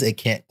guns. It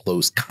can't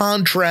close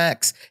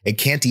contracts. It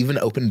can't even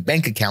open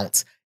bank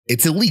accounts.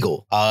 It's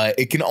illegal.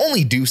 It can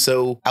only do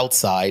so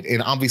outside.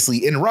 And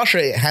obviously in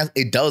Russia,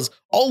 it does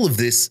all of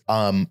this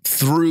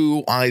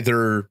through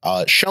either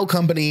shell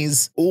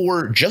companies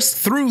or just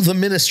through the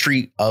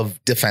Ministry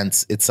of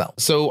Defense itself.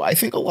 So I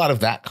think a lot of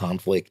that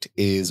conflict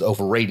is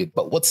overrated.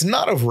 But what's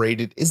not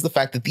overrated is the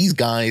fact that these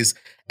guys,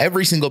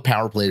 every single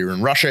power player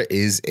in Russia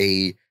is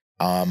a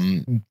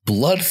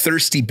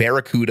bloodthirsty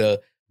barracuda,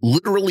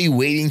 literally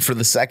waiting for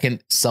the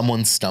second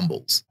someone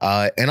stumbles.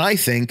 And I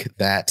think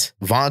that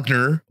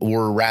Wagner,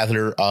 or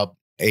rather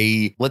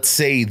let's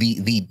say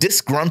the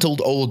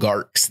disgruntled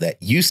oligarchs that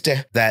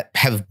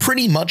have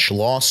pretty much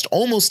lost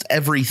almost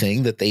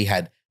everything that they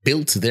had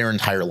built their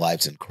entire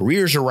lives and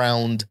careers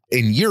around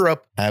in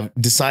Europe, have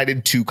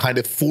decided to kind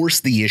of force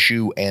the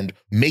issue and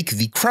make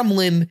the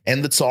Kremlin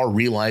and the Tsar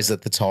realize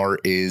that the Tsar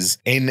is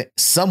in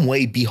some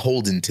way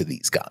beholden to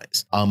these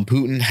guys.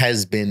 Putin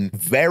has been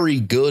very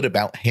good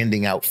about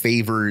handing out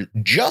favors,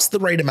 just the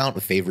right amount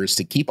of favors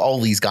to keep all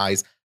these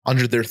guys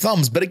under their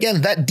thumbs. But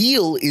again, that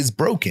deal is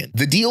broken.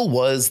 The deal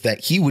was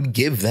that he would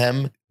give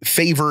them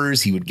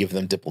favors, he would give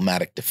them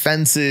diplomatic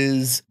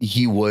defenses,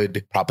 he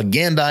would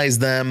propagandize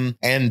them,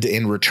 and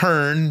in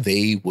return,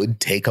 they would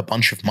take a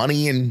bunch of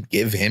money and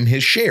give him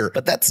his share.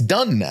 But that's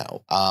done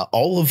now.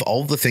 All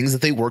of the things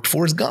that they worked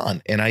for is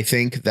gone. And I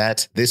think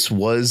that this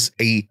was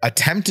a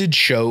attempted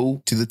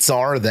show to the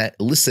Tsar that,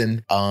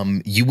 listen,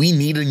 we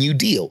need a new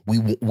deal.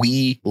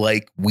 We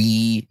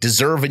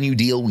deserve a new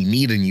deal. We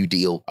need a new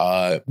deal.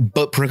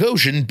 But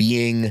Prigozhin,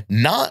 being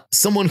not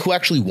someone who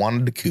actually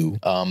wanted a coup,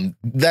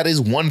 that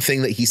is one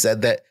thing that he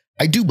said that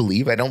I do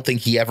believe. I don't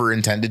think he ever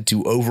intended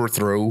to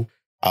overthrow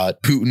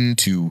Putin,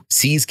 to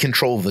seize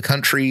control of the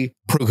country.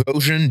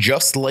 Prigozhin,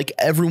 just like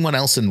everyone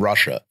else in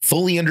Russia,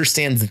 fully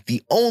understands that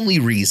the only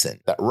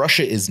reason that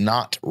Russia is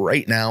not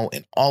right now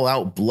in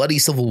all-out bloody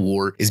civil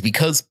war is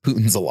because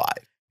Putin's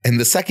alive. And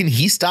the second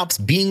he stops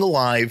being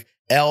alive,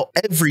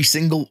 every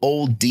single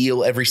old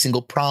deal, every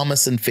single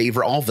promise and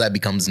favor, all of that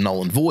becomes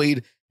null and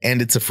void. And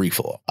it's a free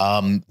fall.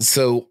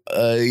 So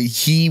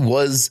he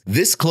was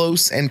this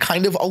close and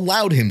kind of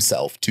allowed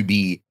himself to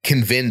be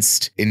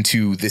convinced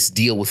into this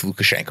deal with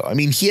Lukashenko. I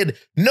mean, he had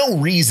no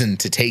reason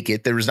to take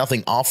it. There was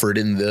nothing offered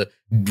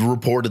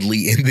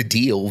reportedly in the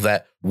deal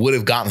that would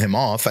have gotten him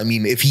off. I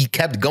mean, if he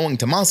kept going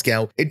to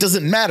Moscow, it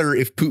doesn't matter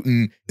if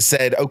Putin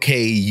said,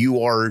 okay,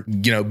 you are,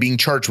 being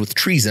charged with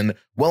treason.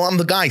 Well, I'm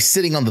the guy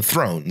sitting on the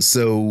throne.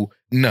 So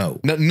no,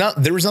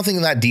 there was nothing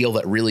in that deal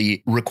that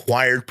really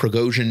required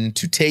Prigozhin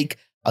to take,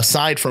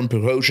 aside from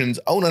Prigozhin's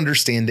own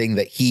understanding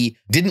that he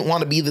didn't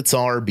want to be the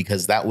Tsar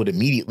because that would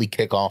immediately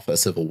kick off a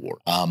civil war.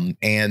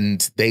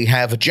 And they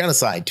have a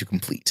genocide to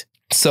complete.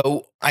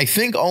 So I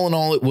think all in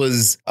all, it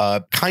was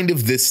kind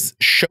of this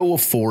show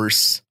of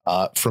force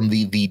from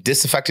the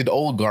disaffected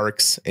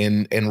oligarchs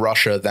in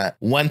Russia that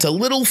went a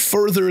little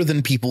further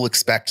than people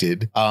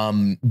expected,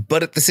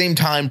 but at the same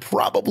time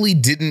probably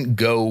didn't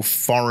go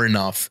far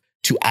enough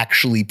to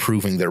actually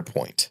proving their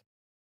point.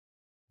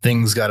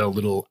 Things got a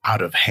little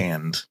out of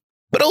hand.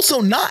 But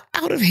also not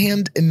out of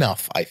hand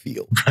enough, I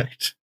feel.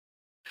 Right.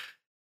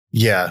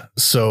 Yeah.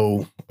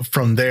 So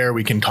from there,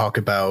 we can talk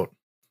about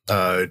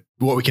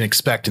what we can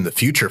expect in the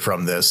future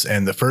from this.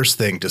 And the first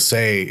thing to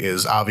say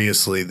is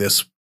obviously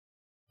this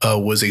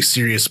was a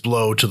serious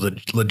blow to the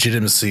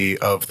legitimacy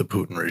of the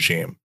Putin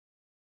regime.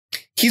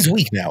 He's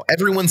weak now.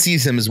 Everyone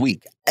sees him as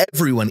weak.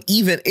 Everyone,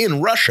 even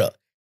in Russia,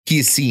 he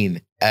is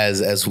seen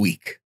as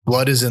weak.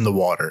 Blood is in the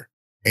water.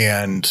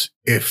 And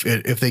if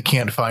they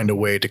can't find a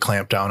way to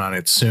clamp down on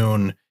it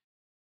soon,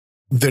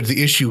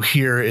 the issue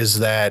here is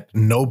that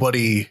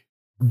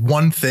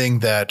one thing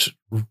that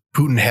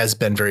Putin has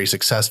been very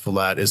successful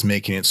at is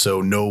making it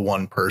so no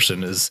one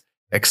person is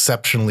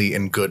exceptionally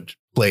in good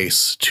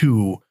place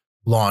to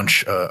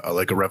launch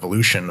a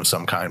revolution of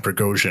some kind.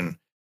 Prigozhin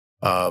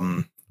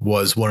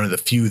was one of the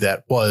few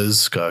that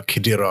was.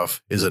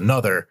 Kadyrov is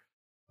another.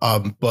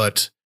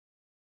 But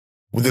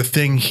the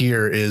thing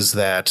here is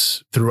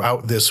that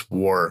throughout this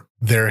war,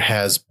 there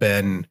has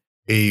been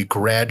a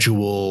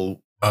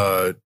gradual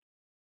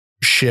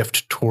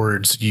shift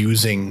towards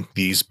using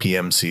these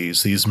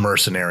PMCs, these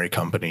mercenary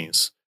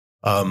companies.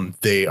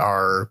 They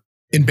are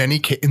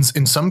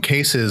in some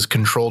cases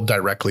controlled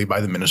directly by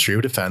the Ministry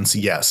of Defense,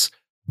 yes,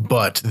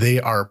 but they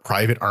are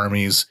private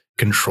armies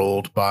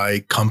controlled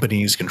by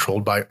companies,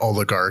 controlled by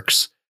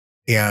oligarchs.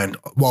 And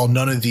while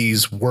none of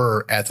these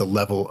were at the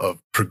level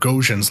of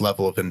Prigozhin's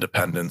level of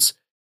independence,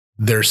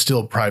 they're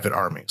still private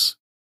armies.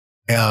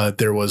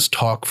 There was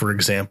talk, for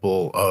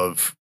example,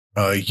 of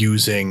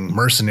using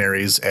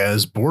mercenaries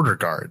as border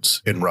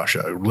guards in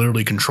Russia,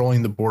 literally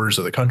controlling the borders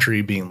of the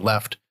country, being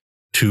left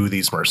to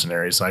these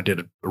mercenaries. And I did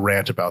a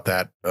rant about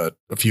that a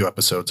few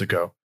episodes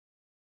ago.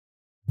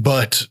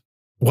 But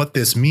what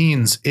this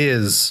means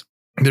is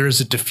there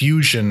is a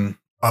diffusion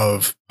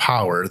of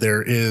power.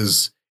 There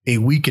is a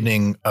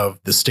weakening of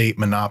the state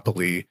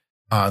monopoly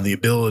on the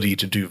ability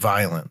to do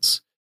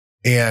violence.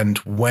 And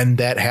when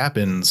that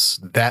happens,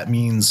 that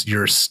means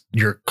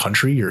your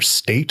country, your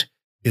state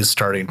is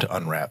starting to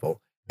unravel.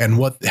 And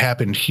what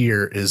happened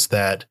here is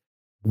that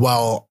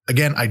while,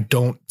 again, I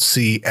don't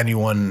see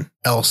anyone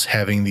else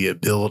having the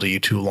ability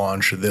to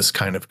launch this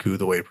kind of coup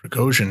the way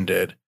Prigozhin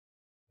did,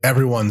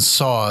 everyone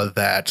saw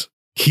that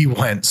he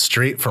went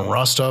straight from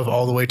Rostov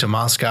all the way to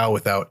Moscow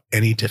without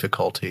any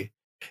difficulty.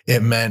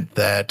 It meant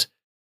that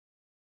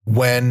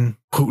when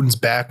Putin's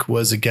back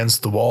was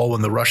against the wall,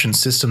 when the Russian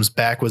system's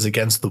back was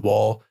against the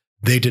wall,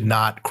 they did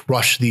not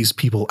crush these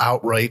people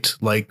outright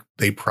like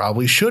they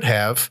probably should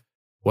have.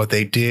 What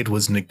they did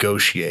was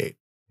negotiate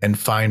and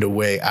find a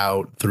way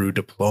out through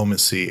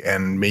diplomacy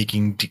and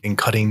making and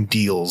cutting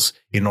deals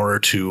in order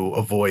to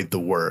avoid the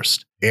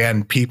worst.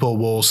 And people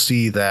will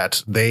see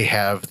that they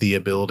have the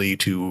ability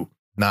to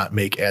not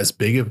make as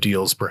big of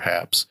deals,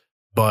 perhaps,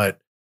 but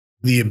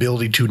the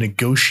ability to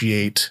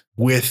negotiate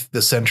with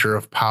the center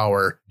of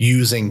power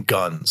using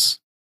guns.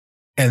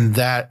 And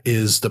that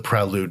is the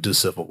prelude to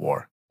civil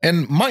war.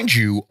 And mind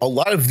you, a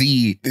lot of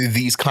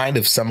these kind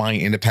of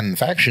semi-independent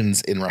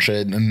factions in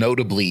Russia,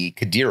 notably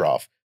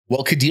Kadyrov,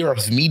 well,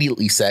 Kadyrov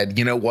immediately said,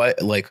 you know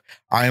what, like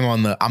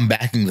I'm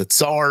backing the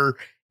Tsar.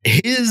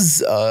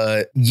 His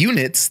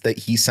units that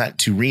he sent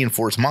to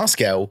reinforce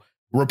Moscow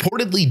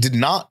reportedly did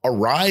not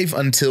arrive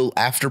until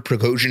after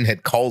Prigozhin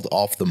had called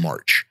off the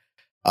march.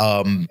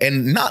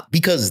 And not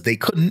because they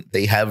couldn't.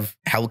 They have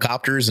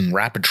helicopters and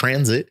rapid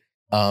transit.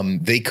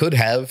 They could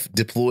have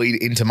deployed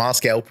into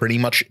Moscow pretty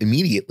much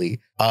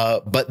immediately,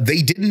 but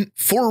they didn't,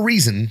 for a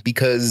reason,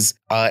 because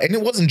and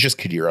it wasn't just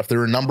Kadyrov. There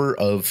are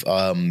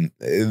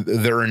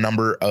a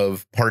number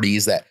of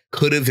parties that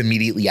could have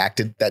immediately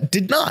acted that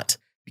did not,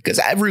 because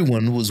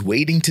everyone was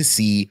waiting to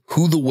see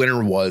who the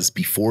winner was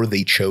before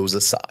they chose a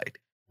side.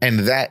 And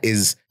that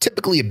is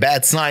typically a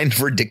bad sign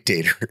for a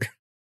dictator.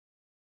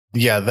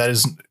 Yeah, that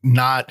is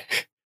not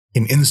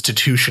an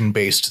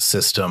institution-based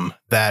system.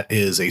 That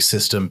is a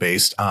system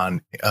based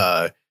on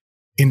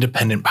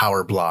independent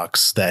power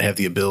blocks that have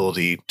the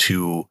ability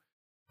to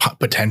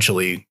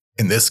potentially,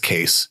 in this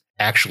case,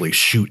 actually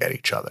shoot at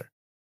each other.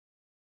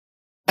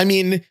 I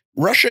mean,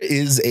 Russia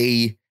is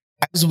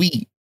as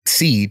we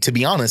see, to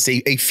be honest,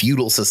 a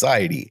feudal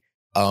society.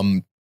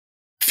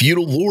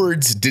 Feudal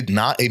lords did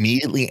not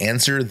immediately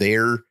answer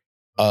their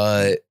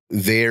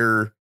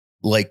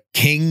like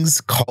king's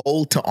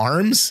call to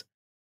arms.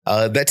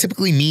 That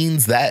typically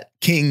means that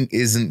king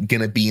isn't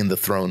going to be in the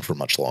throne for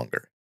much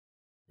longer.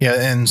 Yeah.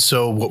 And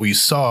so what we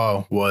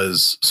saw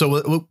was,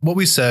 what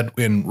we said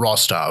in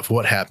Rostov,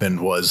 what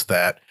happened was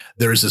that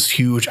there's this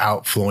huge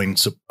outflowing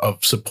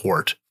of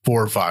support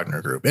for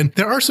Wagner Group. And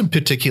there are some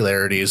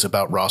particularities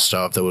about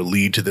Rostov that would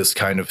lead to this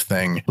kind of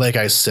thing. Like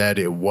I said,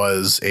 it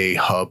was a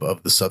hub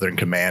of the Southern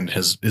Command,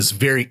 is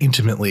very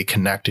intimately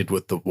connected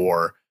with the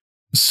war.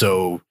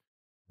 So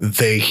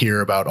they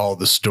hear about all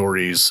the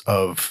stories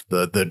of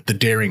the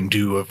daring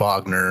do of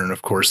Wagner. And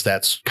of course,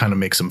 that's kind of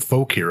makes them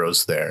folk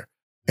heroes there.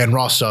 And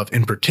Rostov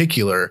in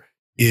particular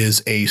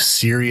is a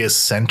serious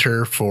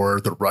center for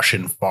the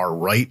Russian far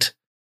right.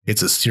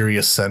 It's a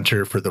serious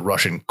center for the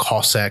Russian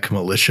Cossack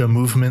militia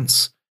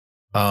movements.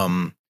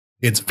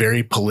 It's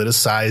very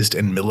politicized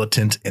and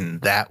militant in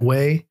that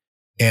way.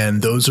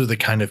 And those are the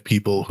kind of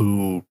people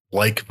who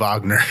like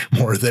Wagner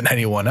more than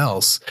anyone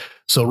else.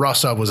 So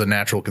Rostov was a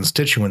natural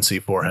constituency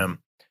for him.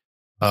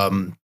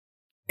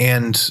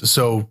 And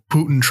so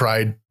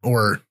Putin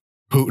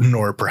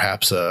or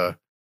perhaps a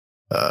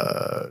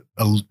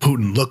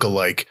Putin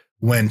lookalike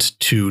went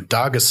to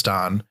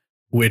Dagestan,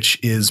 which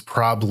is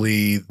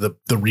probably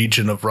the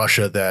region of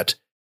Russia that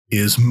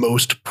is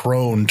most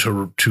prone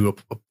to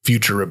a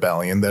future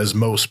rebellion, that is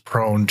most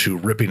prone to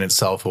ripping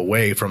itself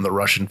away from the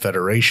Russian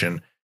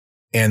Federation.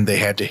 And they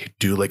had to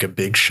do like a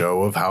big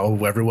show of how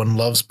everyone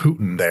loves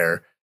Putin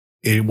there,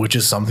 which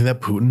is something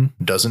that Putin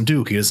doesn't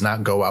do. He does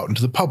not go out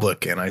into the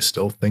public. And I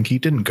still think he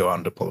didn't go out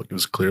into public. It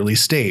was clearly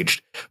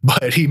staged,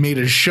 but he made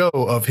a show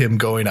of him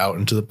going out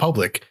into the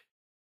public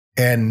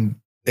and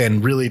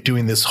really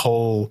doing this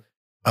whole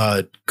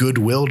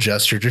goodwill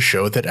gesture to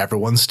show that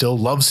everyone still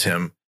loves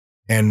him.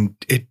 And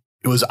it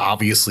was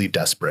obviously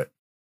desperate.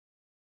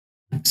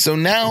 So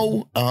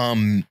now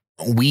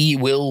we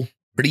will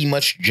pretty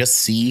much just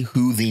see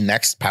who the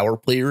next power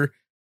player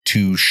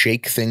to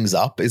shake things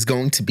up is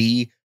going to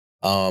be.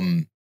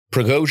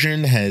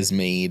 Prigozhin has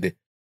made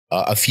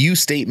a few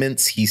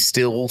statements. He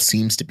still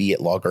seems to be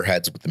at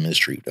loggerheads with the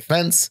Ministry of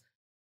Defense.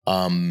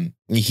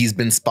 He's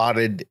been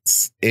spotted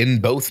in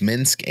both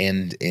Minsk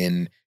and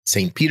in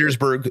St.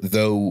 Petersburg,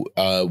 though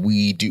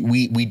we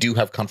do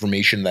have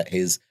confirmation that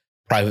his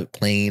private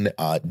plane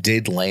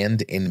did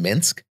land in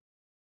Minsk.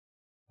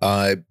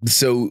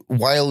 So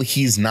while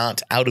he's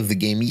not out of the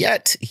game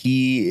yet,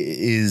 he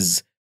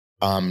is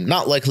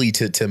not likely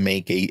to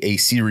make a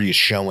serious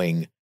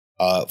showing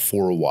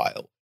for a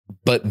while.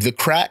 But the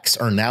cracks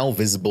are now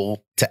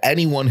visible to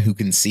anyone who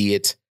can see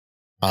it.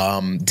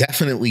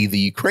 Definitely the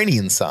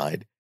Ukrainian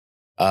side.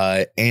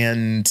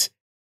 And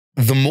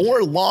the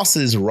more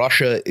losses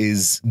Russia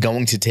is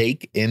going to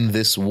take in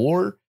this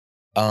war,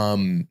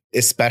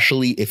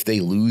 especially if they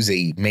lose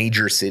a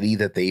major city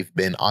that they've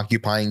been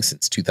occupying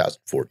since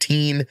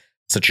 2014,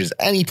 such as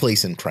any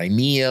place in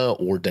Crimea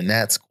or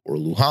Donetsk or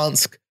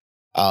Luhansk,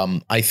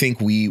 I think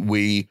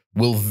we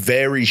will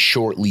very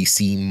shortly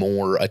see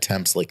more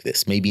attempts like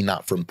this. Maybe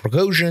not from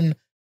Prigozhin,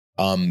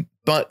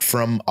 but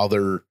from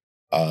other,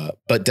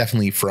 but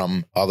definitely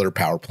from other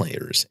power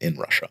players in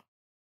Russia.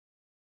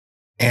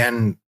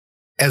 And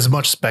as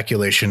much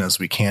speculation as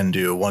we can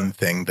do, one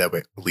thing that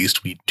at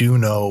least we do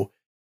know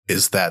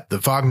is that the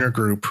Wagner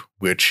Group,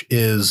 which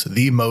is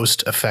the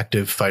most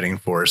effective fighting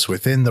force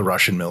within the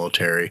Russian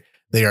military,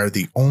 they are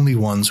the only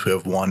ones who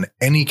have won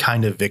any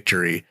kind of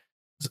victory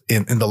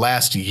in the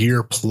last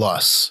year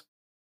plus,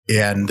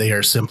 and they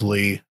are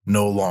simply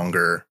no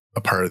longer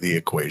a part of the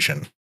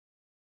equation.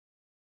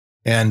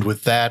 And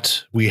with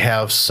that, we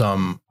have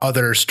some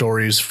other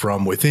stories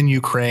from within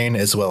Ukraine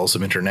as well as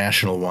some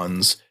international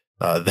ones.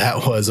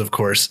 That was, of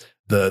course,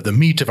 the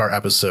meat of our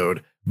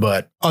episode,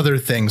 but other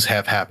things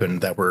have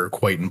happened that were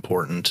quite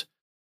important.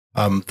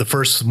 The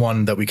first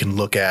one that we can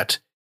look at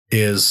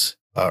is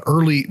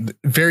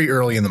very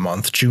early in the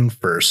month, June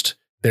 1st,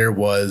 there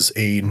was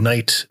a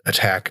night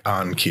attack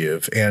on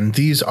Kyiv, and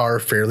these are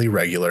fairly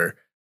regular,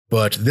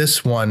 but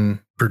this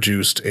one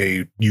produced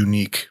a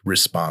unique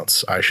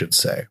response, I should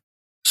say.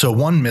 So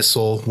one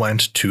missile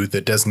went to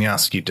the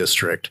Desnyansky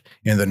district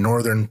in the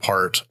northern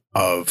part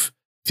of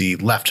the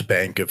left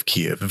bank of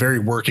Kyiv, a very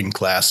working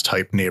class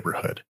type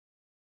neighborhood.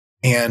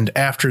 And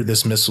after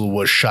this missile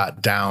was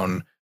shot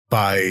down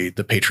by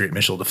the Patriot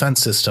missile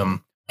defense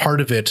system, part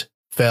of it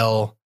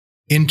fell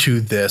into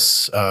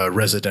this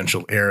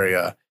residential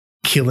area,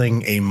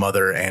 killing a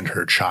mother and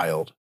her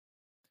child.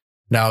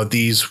 Now,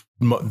 these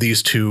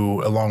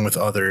two, along with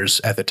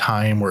others at the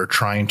time, were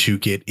trying to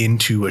get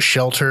into a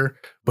shelter,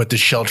 but the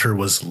shelter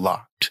was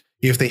locked.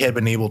 If they had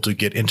been able to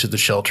get into the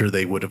shelter,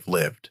 they would have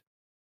lived.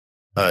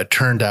 It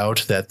turned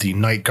out that the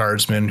night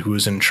guardsman who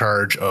was in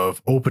charge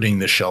of opening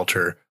the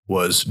shelter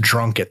was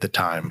drunk at the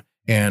time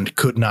and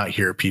could not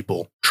hear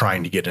people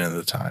trying to get in at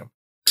the time.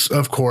 This,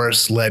 of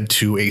course, led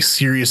to a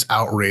serious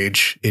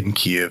outrage in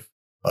Kyiv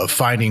of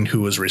finding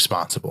who was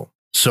responsible.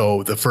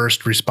 So the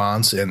first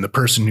response, and the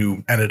person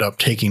who ended up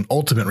taking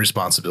ultimate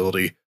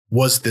responsibility,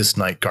 was this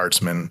night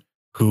guardsman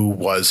who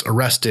was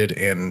arrested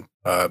and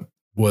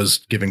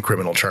was given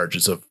criminal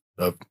charges of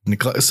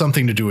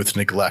something to do with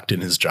neglect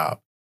in his job.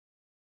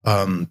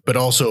 But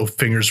also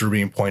fingers were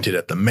being pointed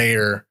at the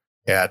mayor,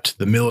 at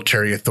the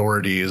military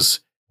authorities,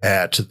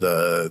 at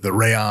the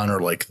rayon, or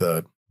like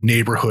the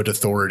neighborhood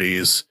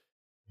authorities,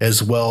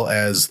 as well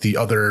as the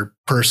other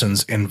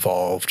persons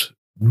involved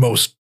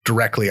most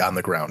directly on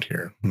the ground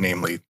here,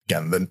 namely,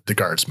 again, the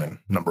guardsman,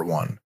 number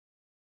one.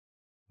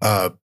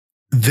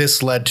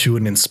 This led to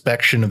an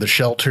inspection of the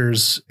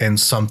shelters, and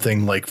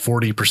something like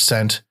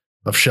 40%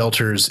 of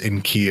shelters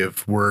in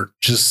Kyiv were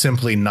just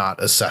simply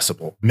not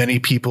accessible. Many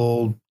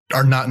people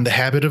are not in the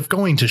habit of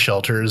going to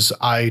shelters.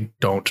 I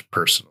don't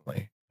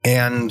personally.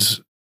 And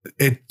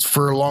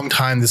for a long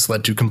time, this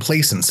led to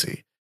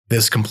complacency.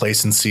 This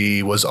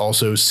complacency was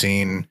also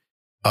seen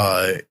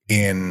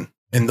in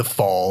the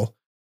fall,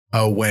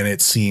 when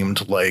it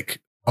seemed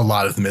like a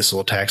lot of the missile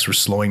attacks were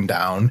slowing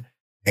down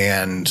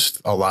and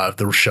a lot of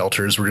the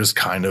shelters were just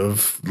kind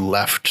of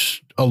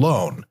left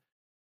alone.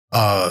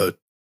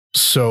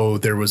 So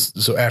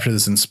after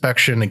this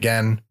inspection,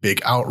 again,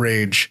 big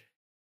outrage,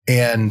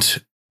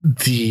 and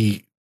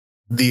the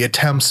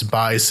attempts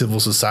by civil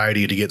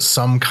society to get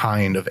some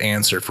kind of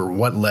answer for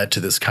what led to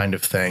this kind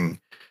of thing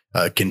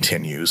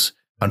continues.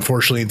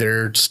 Unfortunately,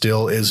 there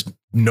still is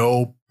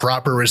no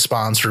proper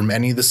response from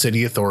any of the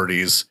city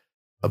authorities,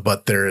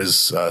 but there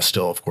is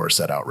still, of course,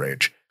 that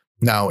outrage.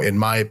 Now, in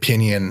my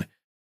opinion,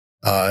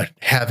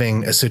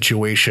 having a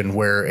situation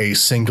where a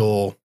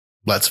single,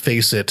 let's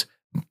face it,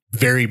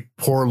 very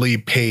poorly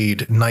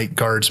paid night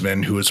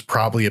guardsman who is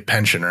probably a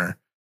pensioner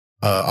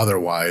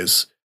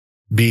otherwise,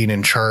 being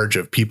in charge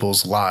of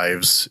people's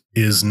lives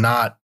is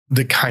not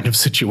the kind of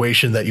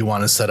situation that you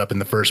want to set up in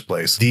the first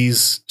place.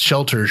 These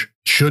shelters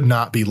should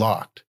not be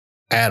locked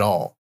at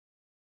all.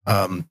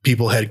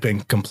 People had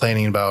been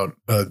complaining about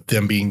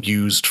them being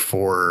used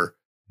for,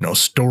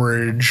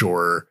 storage,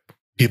 or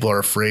people are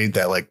afraid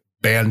that like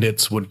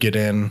bandits would get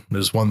in.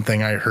 There's one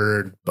thing I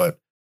heard, but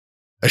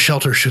a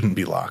shelter shouldn't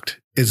be locked.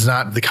 It's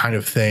not the kind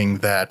of thing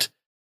that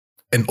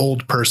an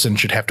old person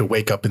should have to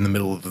wake up in the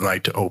middle of the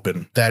night to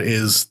open. That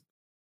is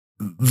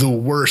the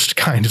worst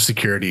kind of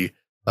security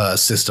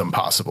system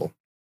possible.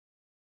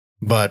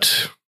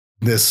 But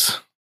this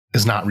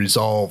is not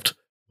resolved.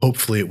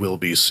 Hopefully it will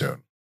be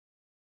soon.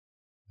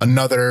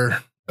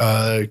 Another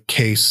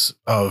case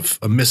of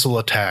a missile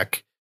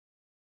attack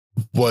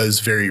was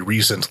very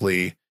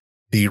recently.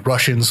 The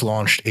Russians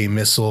launched a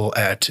missile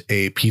at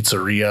a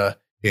pizzeria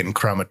in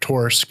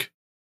Kramatorsk.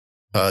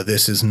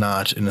 This is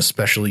not an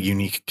especially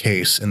unique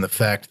case in the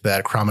fact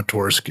that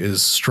Kramatorsk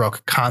is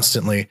struck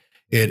constantly.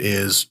 It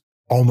is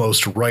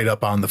almost right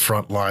up on the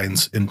front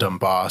lines in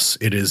Donbass.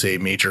 It is a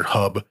major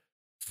hub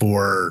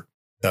for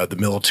the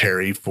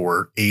military,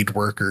 for aid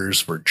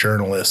workers, for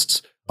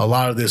journalists. A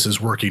lot of this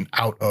is working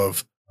out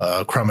of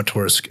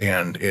Kramatorsk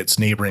and its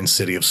neighboring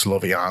city of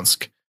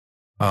Sloviansk.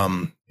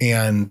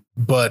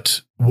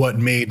 But what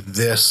made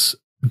this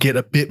get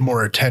a bit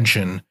more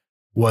attention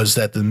was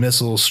that the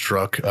missile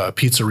struck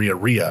Pizzeria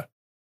Ria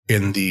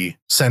in the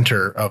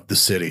center of the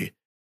city.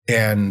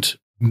 And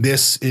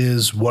this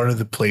is one of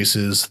the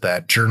places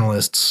that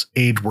journalists,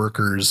 aid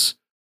workers,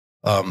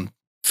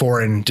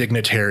 foreign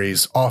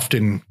dignitaries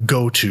often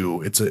go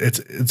to.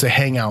 It's a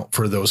hangout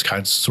for those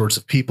sorts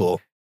of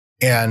people.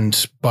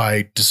 And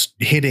by just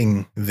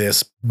hitting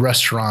this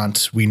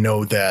restaurant, we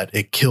know that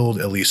it killed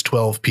at least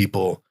 12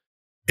 people.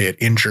 It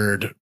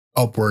injured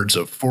upwards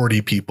of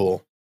 40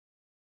 people.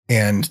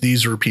 And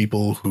these were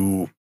people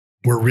who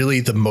were really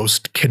the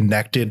most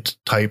connected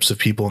types of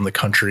people in the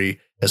country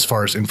as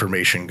far as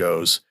information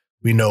goes.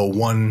 We know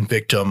one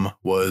victim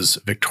was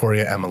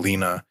Victoria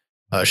Emelina.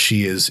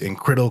 She is in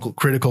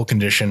critical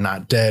condition,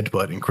 not dead,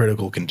 but in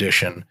critical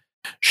condition.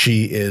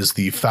 She is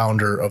the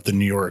founder of the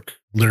New York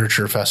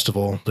Literature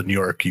Festival, the New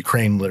York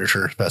Ukraine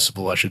Literature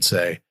Festival, I should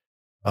say,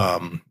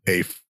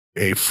 a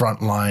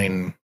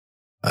frontline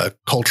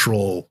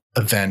cultural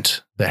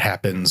event that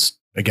happens,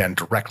 again,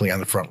 directly on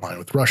the front line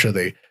with Russia.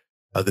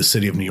 The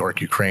city of New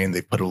York, Ukraine,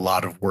 they put a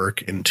lot of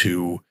work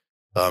into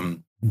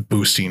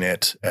boosting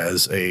it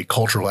as a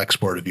cultural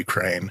export of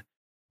Ukraine.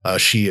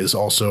 She is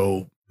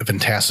also a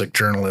fantastic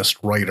journalist,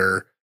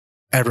 writer.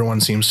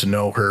 Everyone seems to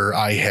know her.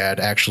 I had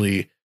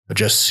actually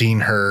just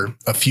seen her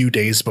a few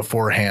days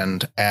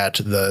beforehand at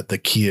the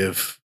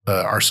Kiev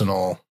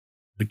Arsenal,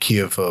 the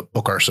Kiev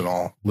Book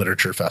Arsenal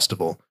Literature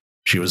Festival.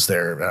 She was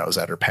there, and I was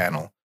at her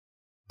panel.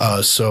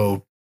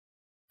 So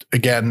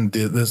again,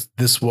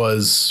 this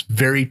was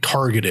very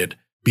targeted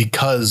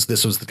because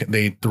this was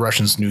the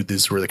Russians knew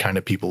these were the kind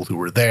of people who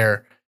were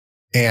there,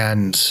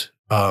 and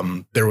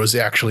there was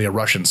actually a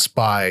Russian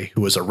spy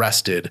who was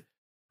arrested,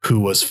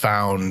 who was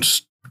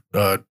found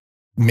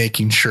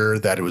making sure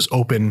that it was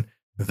open,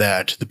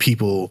 that the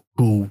people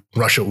who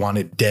Russia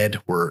wanted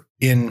dead were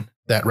in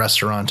that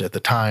restaurant at the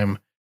time,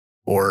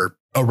 or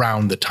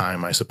around the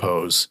time, I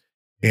suppose,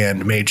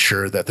 and made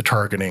sure that the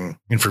targeting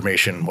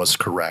information was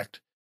correct.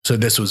 So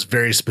this was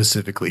very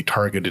specifically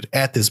targeted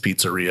at this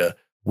pizzeria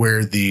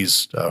where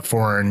these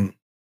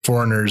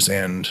foreigners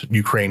and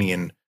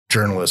Ukrainian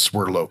journalists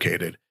were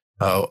located.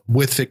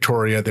 With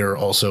Victoria, there are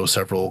also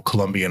several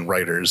Colombian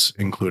writers,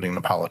 including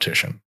the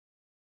politician.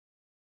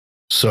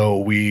 So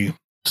we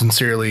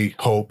sincerely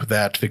hope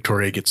that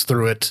Victoria gets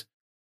through it,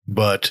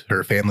 but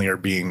her family are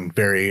being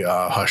very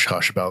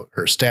hush-hush about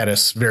her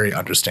status, very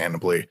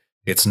understandably.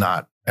 It's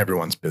not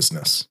everyone's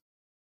business.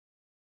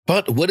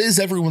 But what is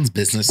everyone's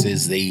business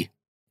is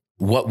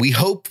what we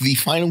hope the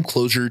final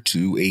closure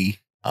to a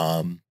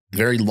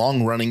very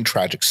long-running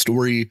tragic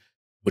story,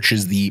 which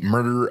is the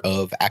murder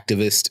of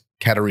activist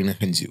Katerina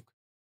Handzuk.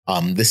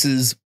 This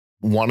is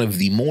one of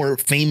the more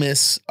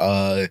famous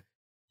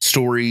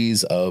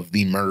stories of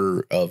the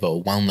murder of a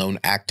well-known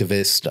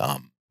activist.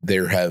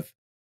 There have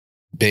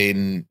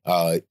been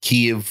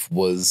Kiev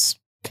was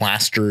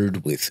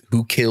plastered with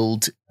 "Who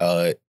Killed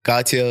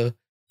Katya"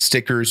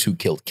 stickers, "Who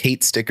Killed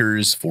Kate"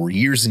 stickers for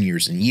years and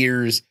years and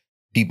years.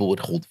 People would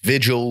hold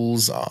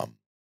vigils.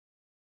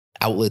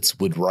 Outlets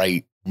would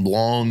write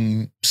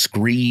long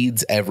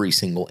screeds every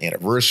single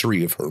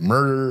anniversary of her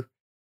murder.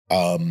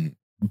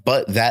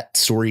 But that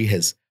story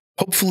has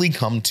hopefully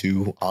come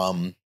to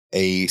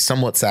a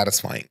somewhat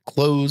satisfying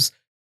close.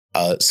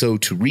 So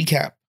to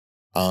recap,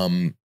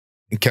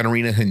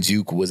 Katerina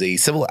Handzuk was a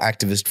civil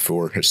activist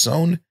for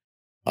Kherson,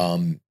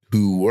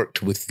 who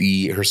worked with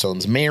the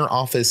Kherson's mayor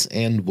office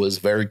and was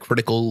very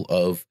critical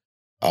of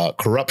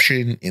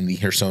corruption in the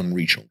Kherson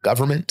regional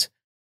government.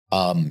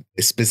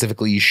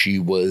 Specifically, she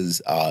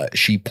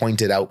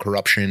pointed out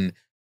corruption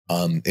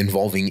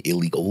involving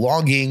illegal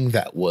logging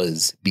that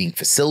was being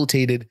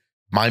facilitated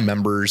by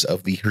members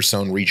of the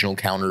Kherson Regional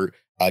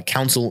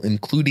Council,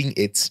 including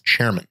its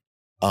chairman.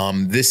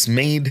 This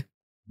made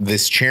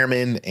this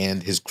chairman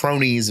and his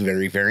cronies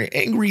very, very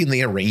angry, and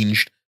they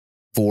arranged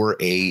for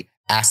a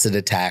acid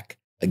attack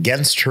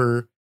against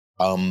her,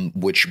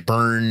 which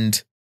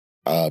burned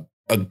a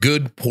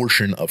good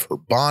portion of her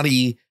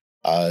body.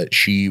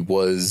 She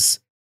was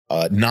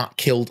not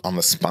killed on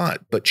the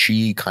spot, but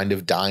she kind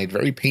of died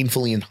very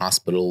painfully in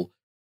hospital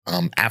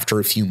after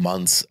a few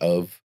months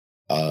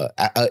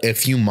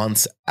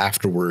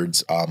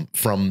afterwards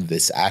from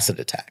this acid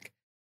attack.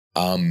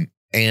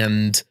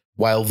 And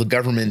while the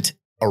government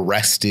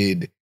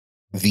arrested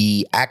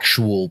the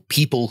actual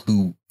people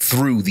who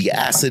threw the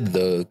acid,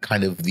 the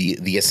kind of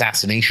the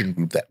assassination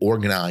group that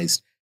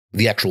organized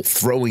the actual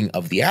throwing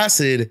of the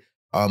acid,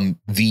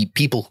 the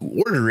people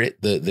who order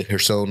it, the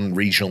Kherson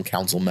regional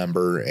council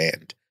member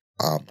and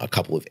a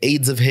couple of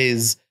aides of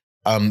his,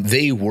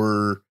 they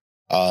were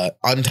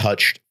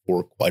untouched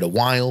for quite a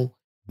while,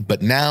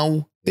 but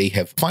now they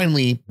have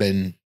finally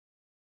been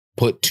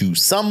put to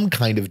some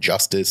kind of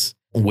justice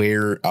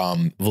where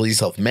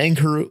Vladislav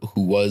Manker,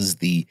 who was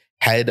the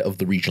head of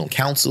the regional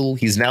council,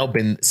 he's now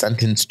been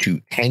sentenced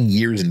to 10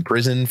 years in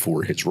prison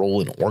for his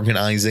role in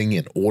organizing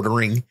and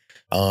ordering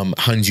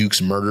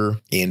Handzuk's murder,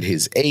 and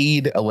his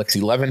aide, Alexei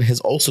Levin, has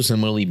also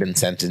similarly been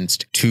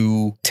sentenced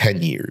to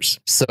 10 years.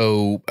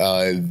 So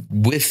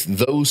with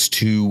those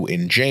two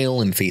in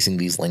jail and facing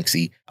these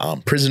lengthy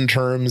prison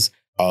terms,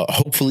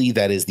 hopefully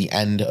that is the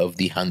end of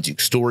the Handzuk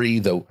story,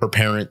 though her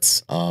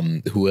parents,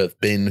 who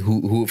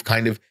have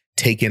kind of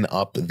taken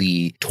up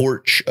the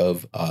torch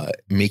of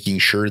making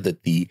sure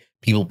that the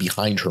people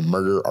behind her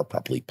murder are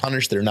properly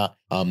punished. They're not.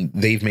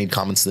 They've made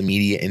comments to the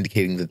media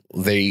indicating that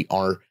they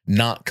are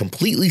not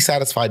completely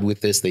satisfied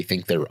with this. They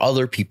think there are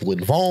other people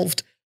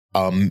involved.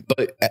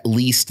 But at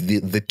least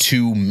the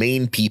two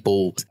main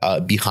people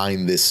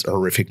behind this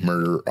horrific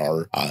murder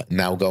are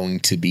now going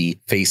to be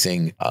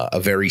facing a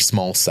very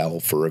small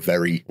cell for a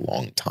very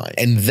long time.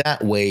 And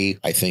that way,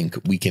 I think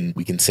we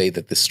can say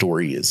that the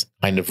story is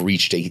kind of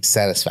reached a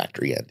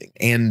satisfactory ending.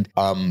 And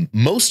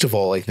most of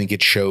all, I think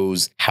it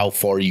shows how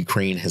far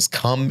Ukraine has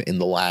come in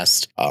the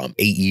last 8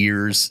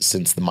 years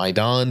since the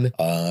Maidan.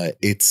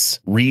 It's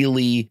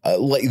really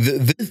like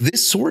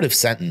this sort of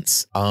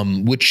sentence,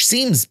 which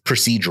seems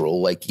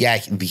procedural, like, yeah,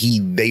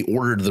 they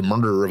ordered the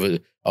murder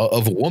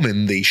of a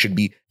woman, they should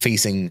be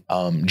facing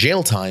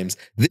jail times.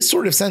 This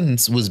sort of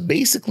sentence was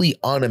basically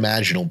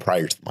unimaginable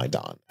prior to the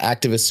Maidan.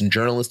 Activists and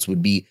journalists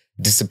would be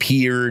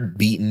disappeared,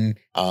 beaten,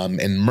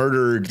 and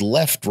murdered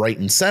left, right,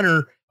 and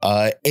center.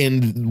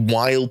 And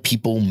while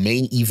people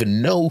may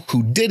even know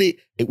who did it,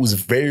 it was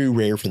very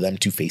rare for them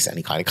to face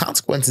any kind of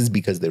consequences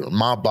because they were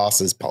mob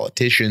bosses,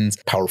 politicians,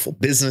 powerful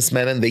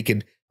businessmen, and they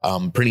could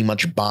pretty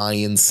much buy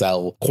and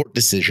sell court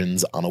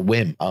decisions on a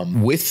whim.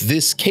 With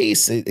this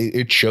case,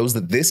 it shows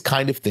that this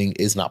kind of thing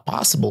is not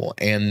possible.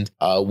 And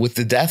with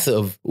the death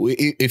of,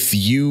 if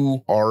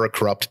you are a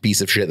corrupt piece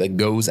of shit that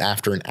goes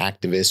after an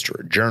activist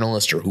or a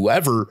journalist or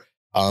whoever,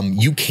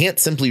 you can't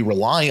simply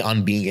rely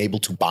on being able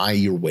to buy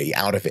your way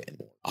out of it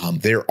anymore.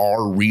 There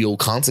are real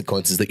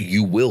consequences that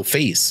you will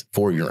face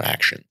for your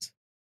actions.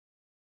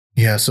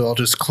 Yeah, so I'll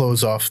just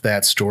close off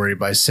that story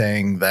by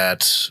saying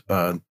that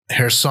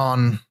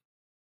Kherson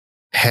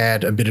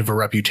had a bit of a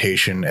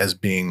reputation as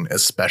being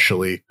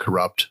especially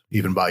corrupt,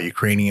 even by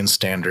Ukrainian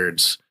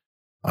standards.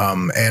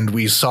 And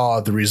we saw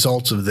the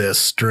results of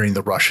this during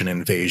the Russian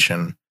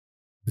invasion.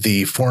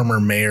 The former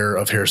mayor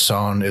of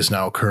Kherson is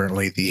now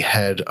currently the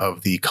head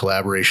of the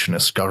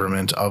collaborationist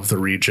government of the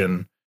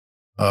region.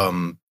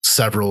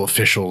 Several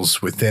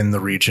officials within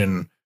the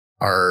region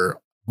are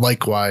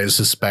likewise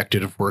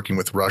suspected of working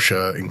with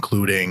Russia,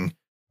 including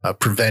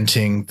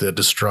preventing the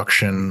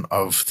destruction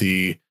of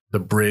the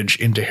bridge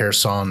into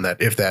Kherson,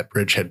 that if that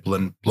bridge had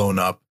blown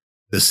up,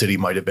 the city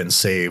might have been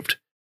saved,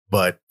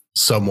 but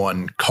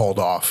someone called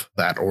off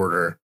that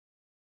order.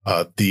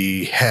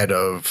 The head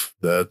of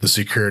the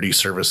security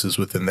services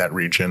within that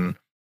region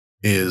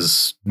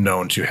is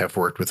known to have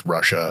worked with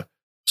Russia.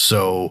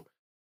 So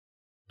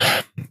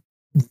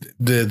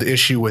the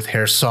issue with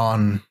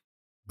Kherson,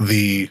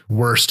 the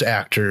worst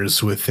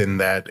actors within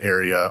that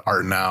area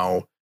are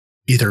now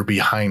either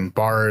behind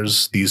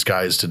bars. These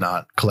guys did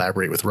not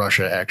collaborate with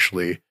Russia,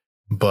 actually,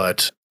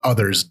 but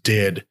others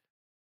did.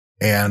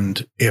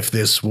 And if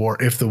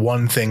the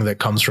one thing that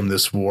comes from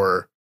this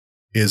war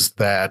is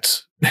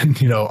that,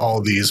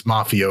 all these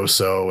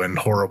mafioso and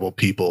horrible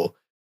people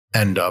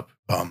end up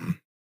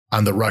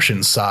on the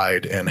Russian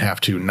side and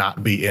have to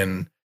not be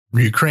in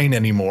Ukraine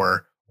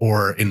anymore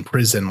or in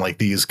prison like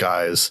these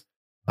guys,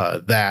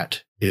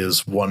 that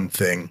is one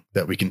thing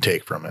that we can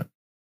take from it.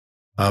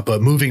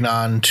 But moving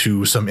on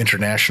to some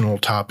international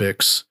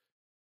topics.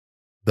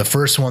 The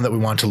first one that we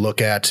want to look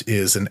at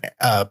is an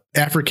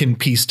African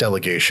peace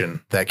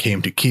delegation that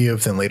came to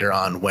Kyiv and later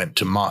on went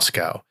to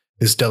Moscow.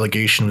 This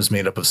delegation was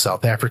made up of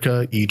South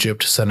Africa,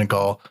 Egypt,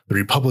 Senegal, the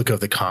Republic of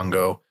the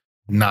Congo,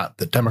 not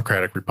the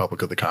Democratic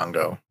Republic of the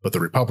Congo, but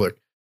the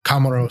Republic,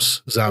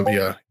 Comoros,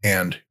 Zambia,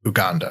 and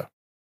Uganda.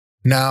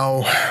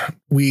 Now,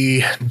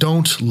 we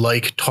don't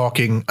like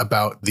talking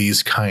about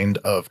these kind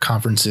of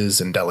conferences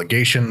and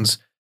delegations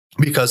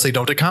because they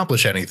don't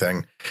accomplish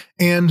anything.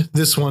 And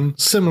this one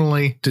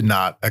similarly did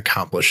not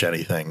accomplish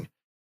anything.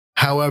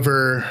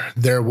 However,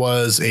 there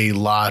was a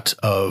lot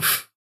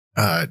of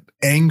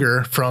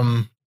anger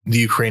from the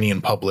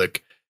Ukrainian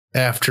public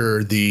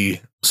after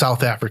the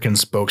South African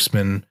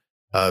spokesman,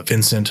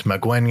 Vincent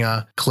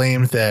Magwenya,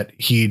 claimed that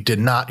he did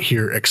not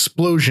hear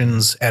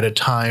explosions at a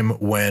time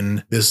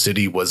when this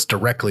city was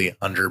directly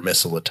under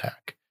missile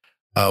attack.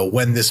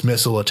 When this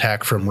missile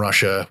attack from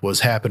Russia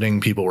was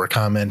happening, people were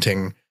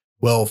commenting,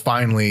 well,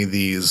 finally,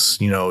 these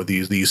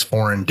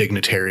foreign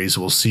dignitaries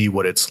will see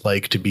what it's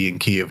like to be in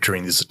Kiev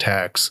during these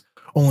attacks,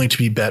 only to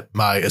be met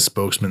by a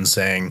spokesman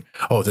saying,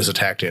 "Oh, this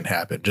attack didn't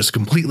happen," just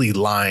completely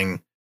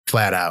lying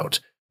flat out.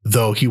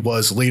 Though he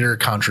was later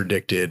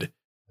contradicted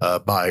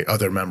by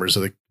other members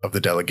of the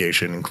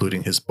delegation,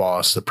 including his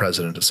boss, the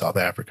president of South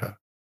Africa.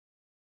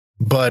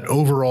 But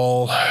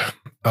overall,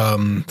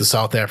 this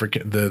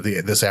African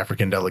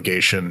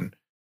delegation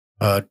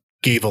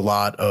gave a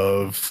lot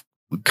of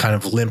kind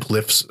of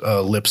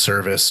lip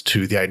service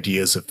to the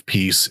ideas of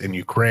peace in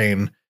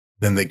Ukraine.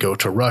 Then they go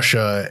to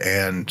Russia,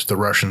 and the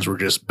Russians were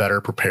just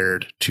better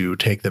prepared to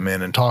take them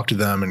in and talk to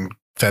them, and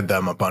fed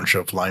them a bunch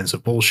of lines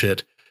of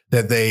bullshit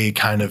that they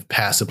kind of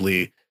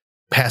passively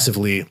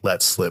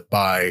let slip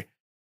by.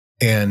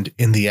 And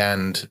in the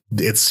end,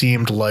 it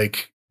seemed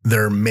like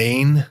their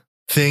main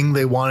thing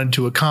they wanted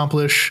to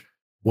accomplish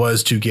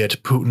was to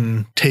get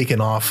Putin taken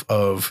off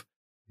of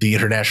the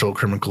International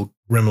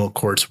Criminal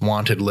Court's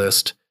wanted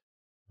list.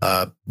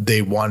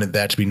 They wanted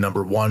that to be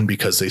number one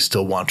because they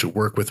still want to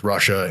work with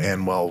Russia.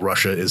 And while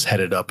Russia is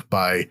headed up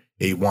by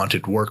a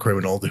wanted war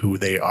criminal who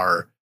they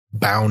are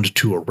bound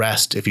to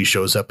arrest if he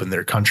shows up in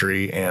their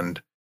country,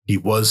 and he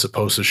was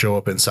supposed to show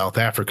up in South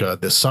Africa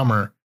this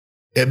summer,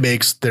 it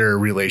makes their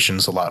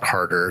relations a lot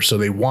harder. So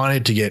they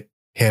wanted to get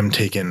him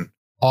taken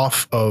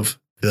off of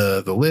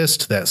the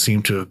list. That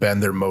seemed to have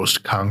been their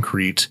most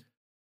concrete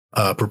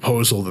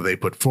proposal that they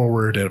put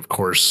forward. And of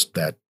course,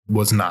 that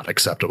was not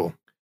acceptable.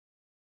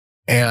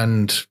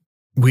 And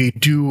we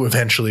do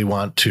eventually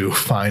want to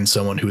find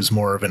someone who's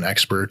more of an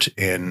expert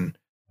in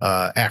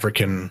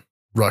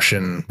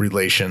African-Russian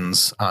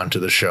relations onto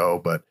the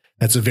show, but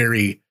that's a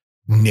very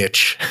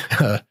niche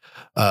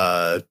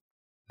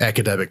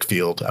academic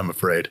field, I'm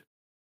afraid.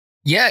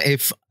 Yeah,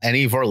 if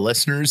any of our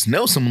listeners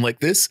know someone like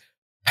this,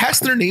 pass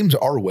their names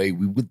our way.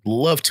 We would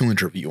love to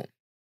interview them.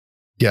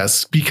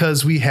 Yes,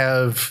 because we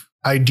have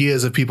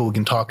ideas of people we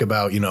can talk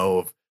about,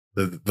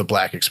 the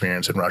Black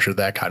experience in Russia,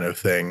 that kind of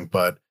thing.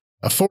 But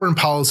a foreign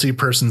policy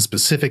person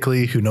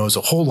specifically who knows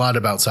a whole lot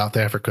about South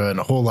Africa and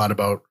a whole lot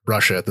about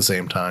Russia at the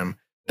same time,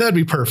 that'd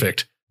be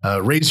perfect.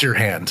 Raise your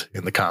hand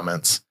in the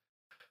comments.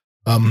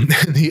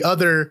 The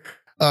other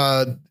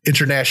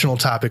international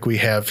topic we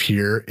have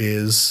here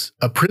is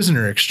a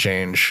prisoner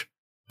exchange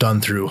done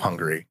through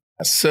Hungary.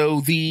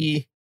 So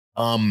we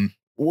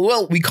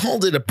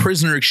called it a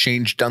prisoner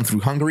exchange done through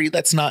Hungary.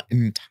 That's not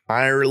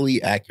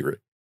entirely accurate.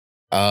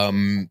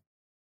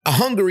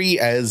 Hungary,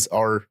 as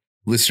our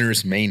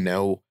listeners may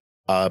know,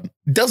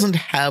 doesn't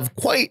have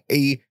quite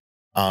a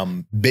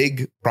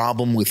big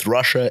problem with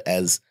Russia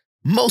as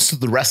most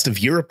of the rest of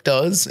Europe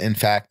does. In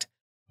fact,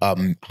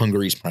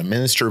 Hungary's Prime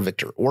Minister,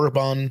 Viktor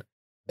Orban,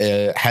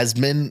 has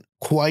been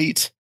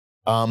quite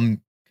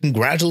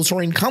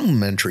congratulatory and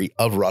complimentary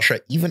of Russia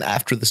even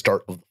after the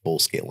start of the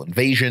full-scale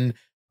invasion.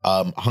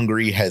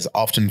 Hungary has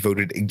often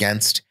voted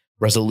against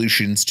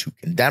resolutions to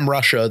condemn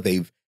Russia.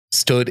 They've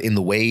stood in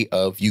the way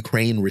of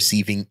Ukraine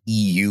receiving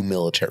EU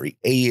military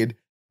aid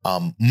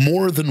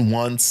more than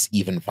once,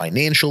 even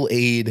financial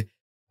aid.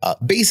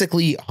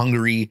 Basically,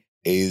 Hungary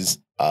is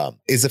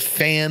a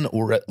fan,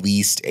 or at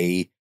least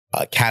a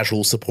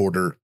casual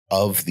supporter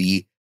of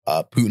the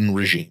Putin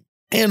regime.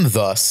 And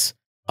thus,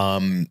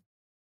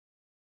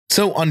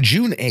 so on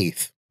June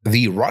 8th,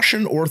 the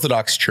Russian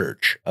Orthodox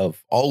Church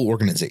of all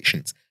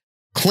organizations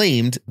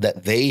claimed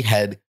that they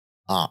had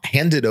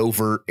handed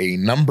over a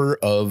number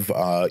of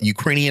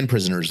Ukrainian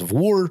prisoners of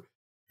war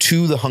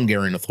to the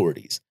Hungarian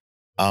authorities.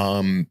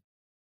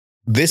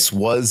 This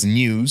was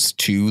news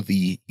to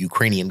the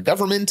Ukrainian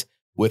government,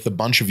 with a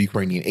bunch of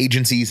Ukrainian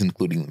agencies,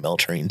 including the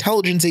military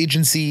intelligence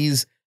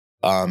agencies,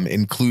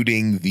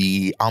 including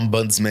the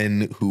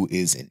ombudsman who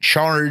is in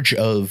charge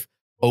of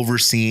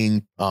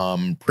overseeing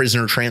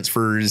prisoner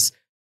transfers.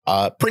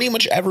 Pretty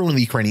much everyone in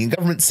the Ukrainian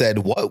government said,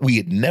 "What? We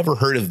had never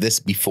heard of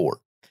this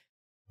before."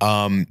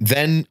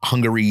 Then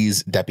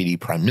Hungary's deputy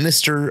prime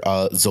minister,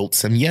 Zsolt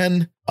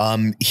Semyen,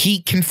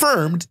 he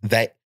confirmed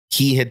that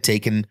he had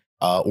taken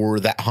or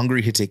that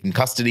Hungary had taken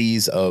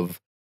custodies of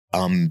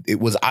it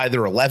was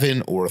either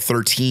 11 or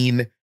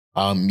 13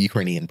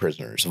 Ukrainian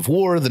prisoners of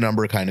war. The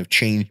number kind of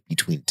changed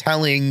between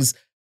tellings.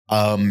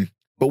 But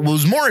what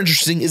was more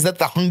interesting is that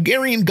the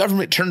Hungarian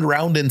government turned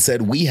around and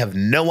said, "We have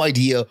no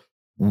idea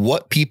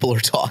what people are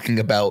talking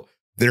about.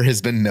 There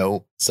has been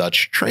no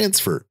such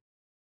transfer."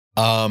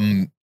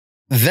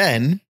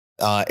 Then,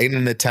 in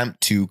an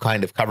attempt to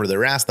kind of cover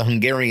their ass, the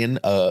Hungarian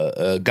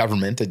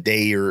government, a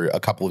day or a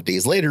couple of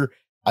days later,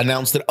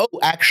 announced that,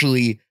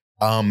 actually,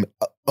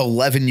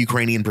 11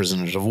 Ukrainian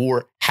prisoners of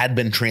war had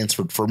been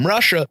transferred from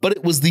Russia, but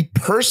it was the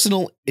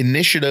personal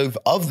initiative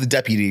of the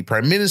deputy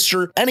prime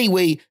minister.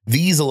 Anyway,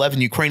 these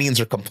 11 Ukrainians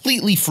are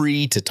completely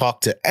free to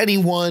talk to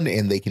anyone,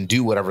 and they can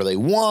do whatever they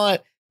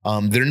want.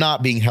 They're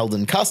not being held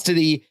in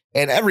custody,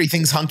 and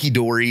everything's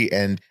hunky-dory,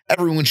 and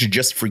everyone should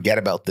just forget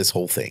about this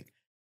whole thing.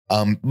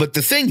 But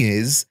the thing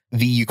is,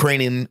 the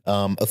Ukrainian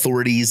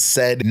authorities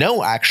said,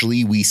 no,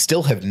 actually, we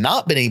still have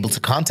not been able to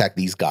contact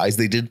these guys.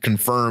 They did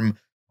confirm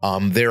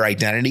their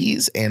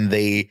identities, and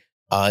they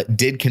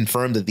did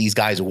confirm that these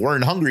guys were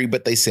in Hungary,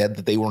 but they said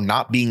that they were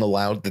not being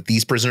allowed, that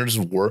these prisoners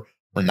of war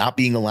were not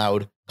being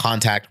allowed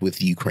contact with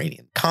the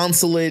Ukrainian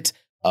consulate.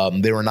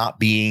 They were not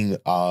being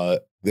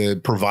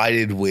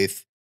provided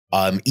with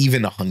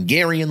even a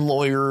Hungarian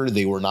lawyer.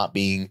 They were not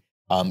being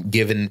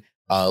given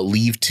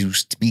leave to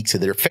speak to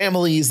their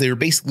families. They were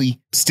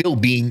basically still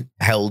being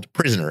held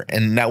prisoner.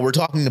 And now we're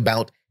talking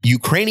about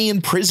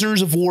Ukrainian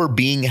prisoners of war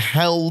being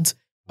held,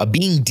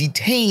 being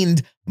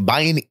detained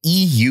by an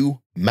EU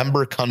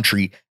member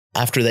country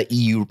after that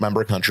EU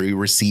member country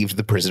received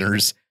the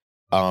prisoners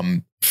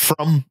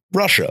from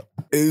Russia.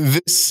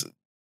 This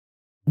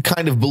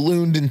kind of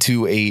ballooned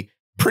into a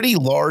pretty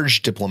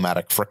large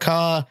diplomatic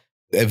fracas.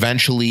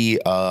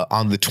 Eventually,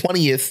 on the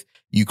 20th,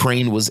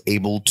 Ukraine was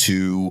able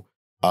to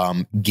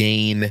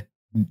repatriate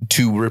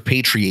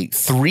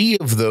 3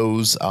 of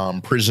those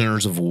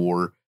prisoners of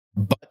war,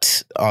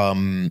 but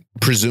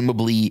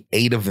presumably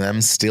 8 of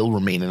them still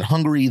remain in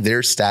Hungary.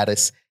 Their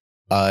status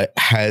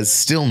has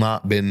still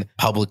not been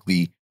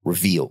publicly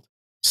revealed.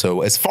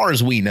 So as far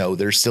as we know,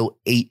 there's still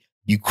 8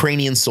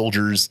 Ukrainian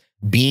soldiers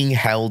being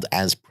held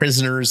as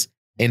prisoners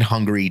in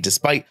Hungary,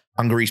 despite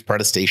Hungary's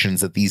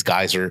protestations that these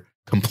guys are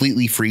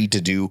completely free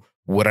to do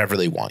whatever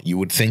they want. You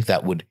would think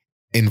that would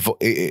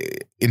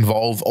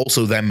involve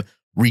also them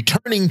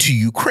returning to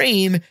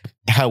Ukraine.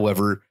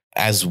 However,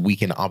 as we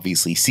can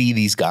obviously see,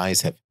 these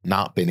guys have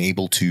not been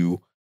able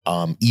to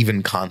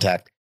even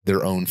contact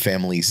their own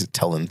families,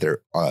 tell them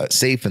they're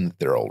safe and that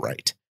they're all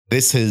right.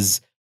 This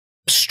has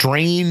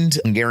strained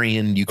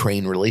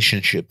Hungarian-Ukraine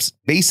relationships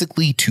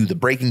basically to the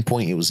breaking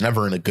point. It was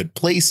never in a good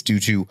place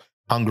due to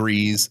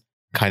Hungary's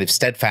kind of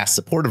steadfast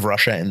support of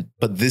Russia.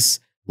 But this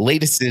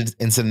latest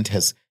incident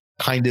has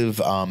kind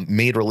of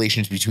made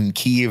relations between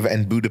Kyiv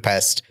and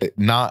Budapest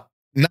not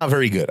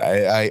very good.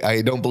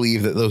 I don't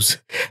believe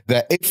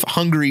that if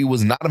Hungary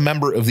was not a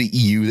member of the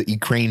EU, that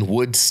Ukraine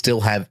would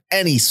still have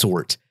any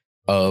sort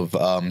of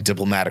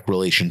diplomatic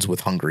relations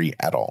with Hungary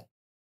at all.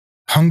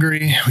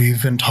 Hungary,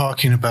 we've been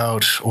talking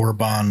about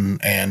Orban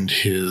and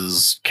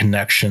his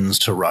connections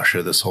to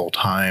Russia this whole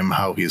time,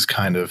 how he's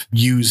kind of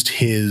used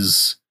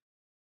his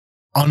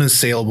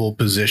unassailable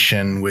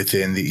position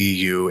within the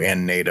EU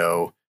and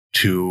NATO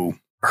to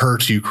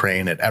hurt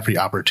Ukraine at every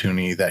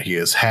opportunity that he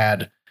has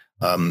had.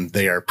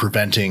 They are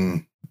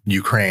preventing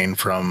Ukraine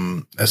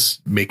from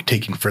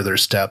taking further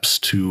steps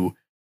to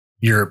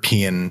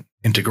European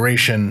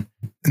integration.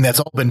 And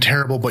that's all been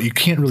terrible, but you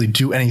can't really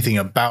do anything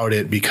about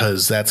it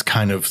because that's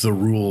kind of the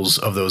rules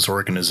of those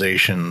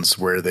organizations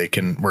where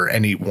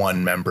any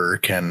one member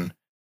can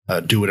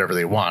do whatever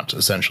they want,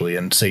 essentially,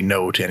 and say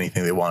no to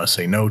anything they want to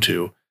say no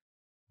to.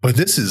 But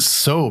this is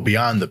so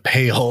beyond the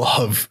pale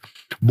of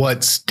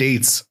what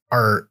states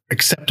are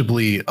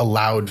acceptably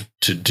allowed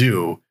to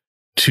do,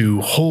 to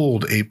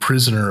hold a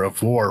prisoner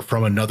of war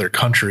from another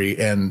country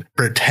and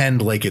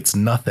pretend like it's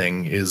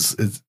nothing is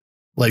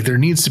like there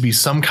needs to be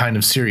some kind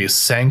of serious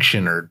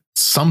sanction or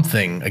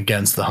something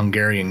against the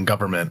Hungarian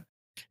government.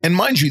 And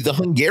mind you, the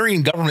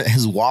Hungarian government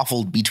has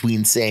waffled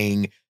between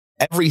saying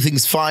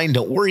everything's fine,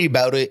 don't worry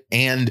about it,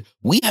 and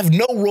we have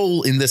no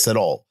role in this at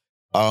all,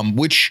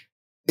 which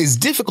is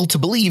difficult to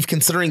believe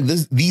considering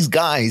these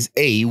guys,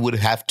 would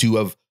have to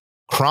have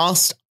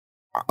crossed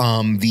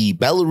the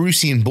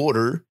Belarusian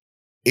border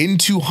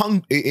into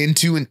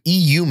an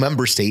EU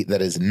member state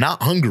that is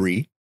not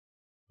Hungary,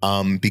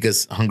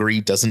 because Hungary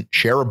doesn't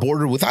share a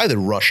border with either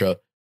Russia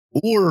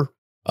or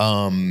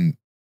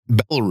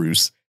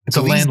Belarus. It's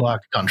a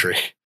landlocked country.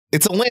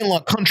 It's a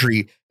landlocked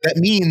country. That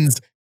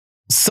means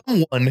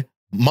someone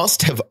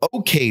must have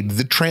okayed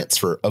the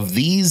transfer of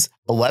these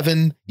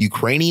 11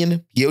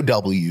 Ukrainian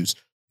POWs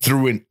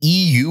through an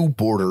EU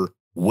border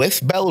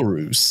with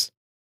Belarus.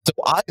 So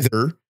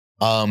either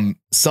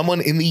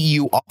someone in the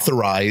EU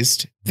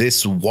authorized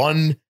this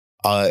one,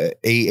 a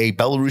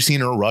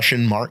Belarusian or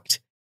Russian marked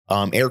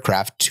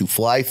aircraft to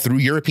fly through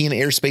European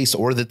airspace,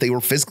 or that they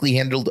were physically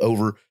handled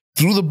over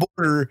through the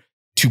border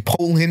to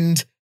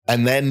Poland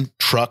and then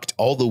trucked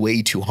all the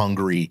way to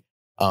Hungary,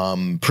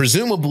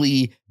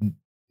 presumably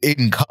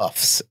in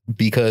cuffs,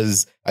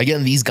 because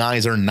again, these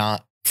guys are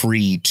not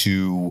free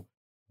to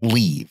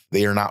leave.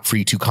 They are not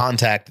free to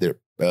contact their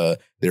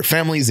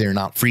families. They are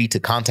not free to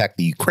contact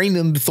the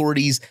Ukrainian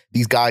authorities.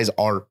 These guys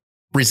are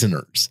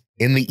prisoners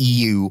in the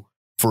EU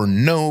for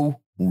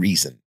no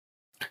reason.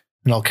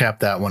 And I'll cap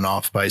that one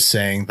off by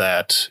saying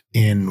that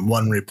in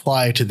one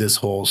reply to this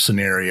whole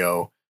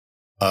scenario,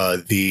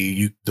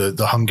 the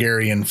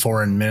Hungarian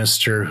foreign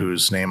minister,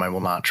 whose name I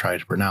will not try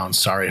to pronounce,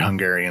 sorry,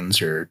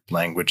 Hungarians, your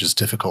language is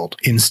difficult.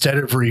 Instead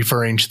of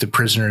referring to the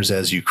prisoners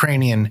as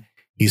Ukrainian,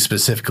 he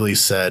specifically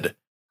said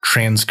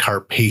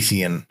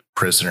Transcarpathian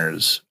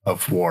prisoners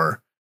of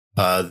war.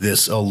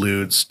 This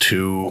alludes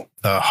to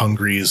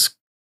Hungary's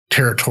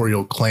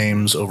territorial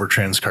claims over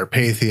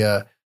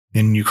Transcarpathia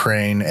in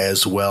Ukraine,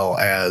 as well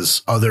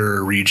as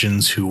other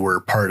regions who were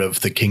part of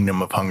the Kingdom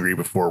of Hungary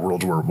before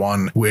World War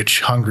I,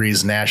 which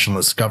Hungary's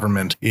nationalist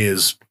government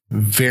is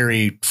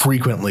very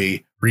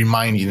frequently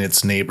reminding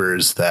its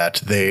neighbors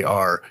that they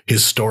are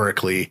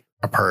historically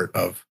a part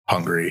of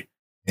Hungary.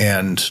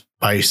 And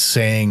by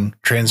saying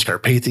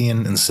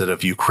Transcarpathian instead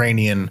of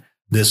Ukrainian,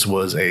 this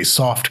was a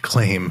soft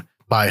claim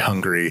by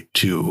Hungary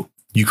to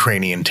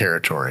Ukrainian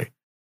territory.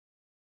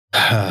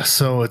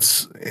 So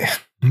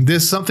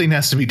something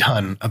has to be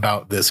done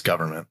about this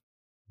government.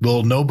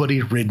 Will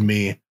nobody rid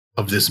me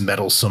of this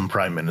meddlesome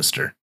prime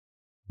minister?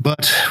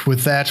 But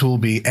with that, we'll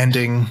be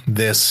ending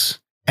this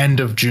end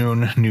of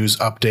June news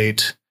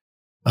update.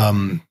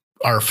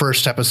 Our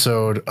first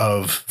episode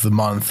of the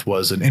month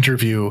was an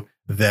interview,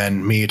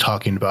 then me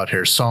talking about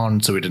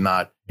Kherson, so we did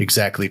not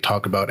exactly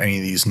talk about any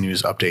of these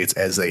news updates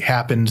as they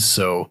happened.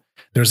 So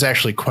there's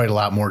actually quite a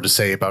lot more to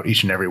say about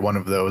each and every one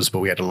of those, but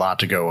we had a lot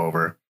to go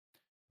over.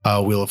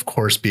 We'll, of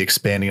course, be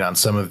expanding on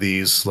some of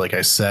these. Like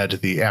I said,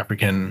 the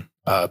African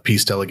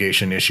peace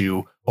delegation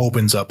issue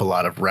opens up a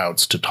lot of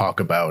routes to talk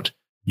about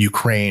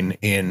Ukraine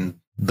in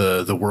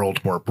the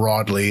world more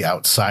broadly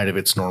outside of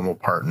its normal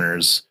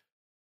partners.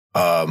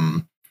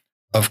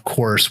 Of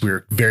course,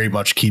 we're very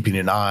much keeping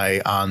an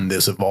eye on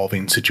this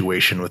evolving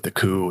situation with the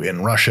coup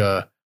in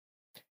Russia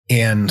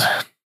and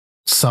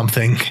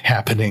something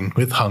happening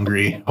with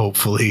Hungary,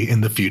 hopefully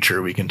in the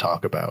future we can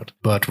talk about.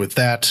 But with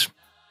that,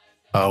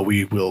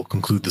 we will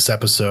conclude this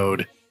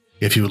episode.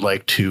 If you would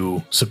like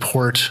to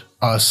support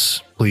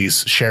us,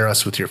 please share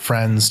us with your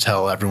friends,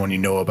 tell everyone you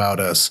know about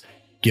us,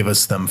 give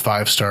us them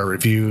 5-star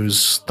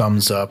reviews,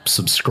 thumbs up,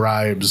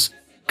 subscribes.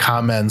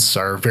 Comments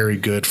are very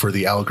good for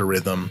the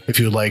algorithm. If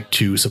you would like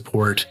to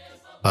support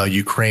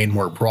Ukraine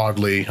more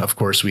broadly, of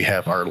course, we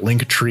have our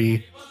link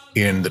tree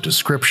in the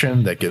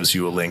description that gives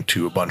you a link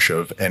to a bunch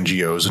of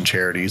NGOs and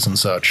charities and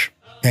such.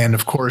 And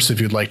of course, if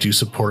you'd like to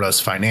support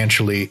us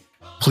financially,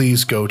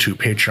 please go to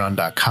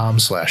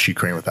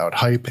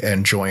patreon.com/UkraineWithoutHype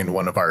and join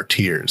one of our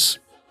tiers.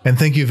 And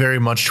thank you very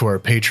much to our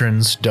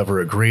patrons,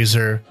 Deborah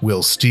Grazer,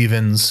 Will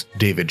Stevens,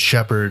 David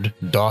Shepard,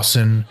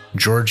 Dawson,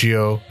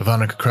 Giorgio,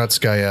 Ivanika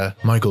Krutskaya,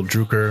 Michael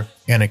Drucker,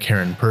 Anna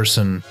Karen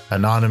Person,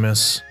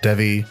 Anonymous,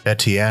 Devi,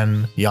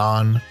 Etienne,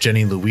 Jan,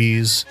 Jenny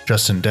Louise,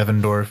 Justin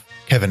Devendorf,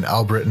 Kevin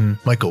Albritton,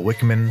 Michael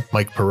Wickman,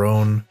 Mike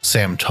Perrone,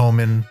 Sam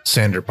Toman,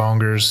 Sander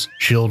Bongers,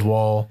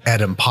 Shieldwall,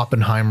 Adam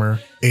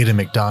Poppenheimer, Ada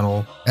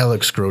McDonald,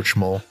 Alex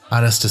Grochmal,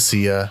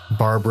 Anastasia,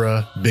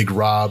 Barbara, Big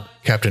Rob,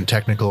 Captain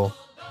Technical,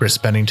 Chris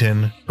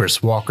Bennington,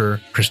 Chris Walker,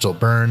 Crystal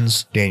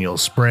Burns, Daniel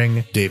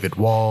Spring, David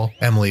Wall,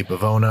 Emily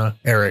Bavona,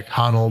 Eric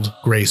Honold,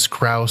 Grace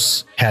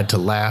Krause, Had to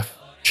Laugh,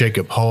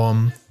 Jacob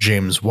Hoem,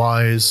 James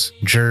Wise,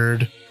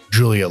 Jerd,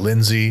 Julia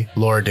Lindsay,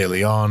 Laura De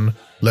Leon,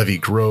 Levy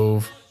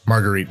Grove,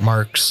 Marguerite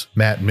Marks,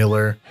 Matt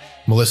Miller,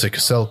 Melissa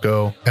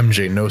Kaselko,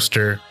 MJ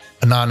Noster,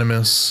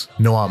 Anonymous,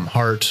 Noam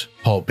Hart,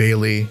 Paul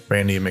Bailey,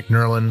 Randy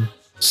McNerlin,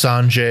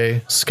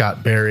 Sanjay,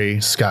 Scott Berry,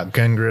 Scott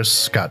Gengris,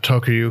 Scott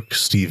Tokayuk,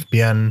 Steve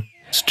Bien,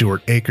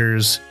 Stuart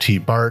Akers, T.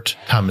 Bart,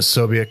 Thomas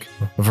Sobiek,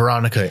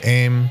 Veronica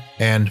Aim,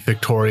 and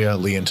Victoria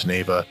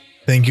Leontineva.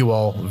 Thank you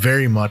all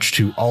very much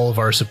to all of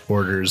our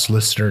supporters,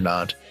 listen or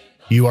not.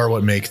 You are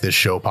what make this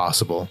show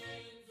possible.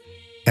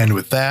 And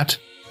with that,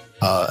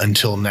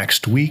 until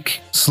next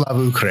week, Slava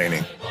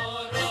Ukraini.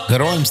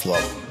 Героям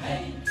слава!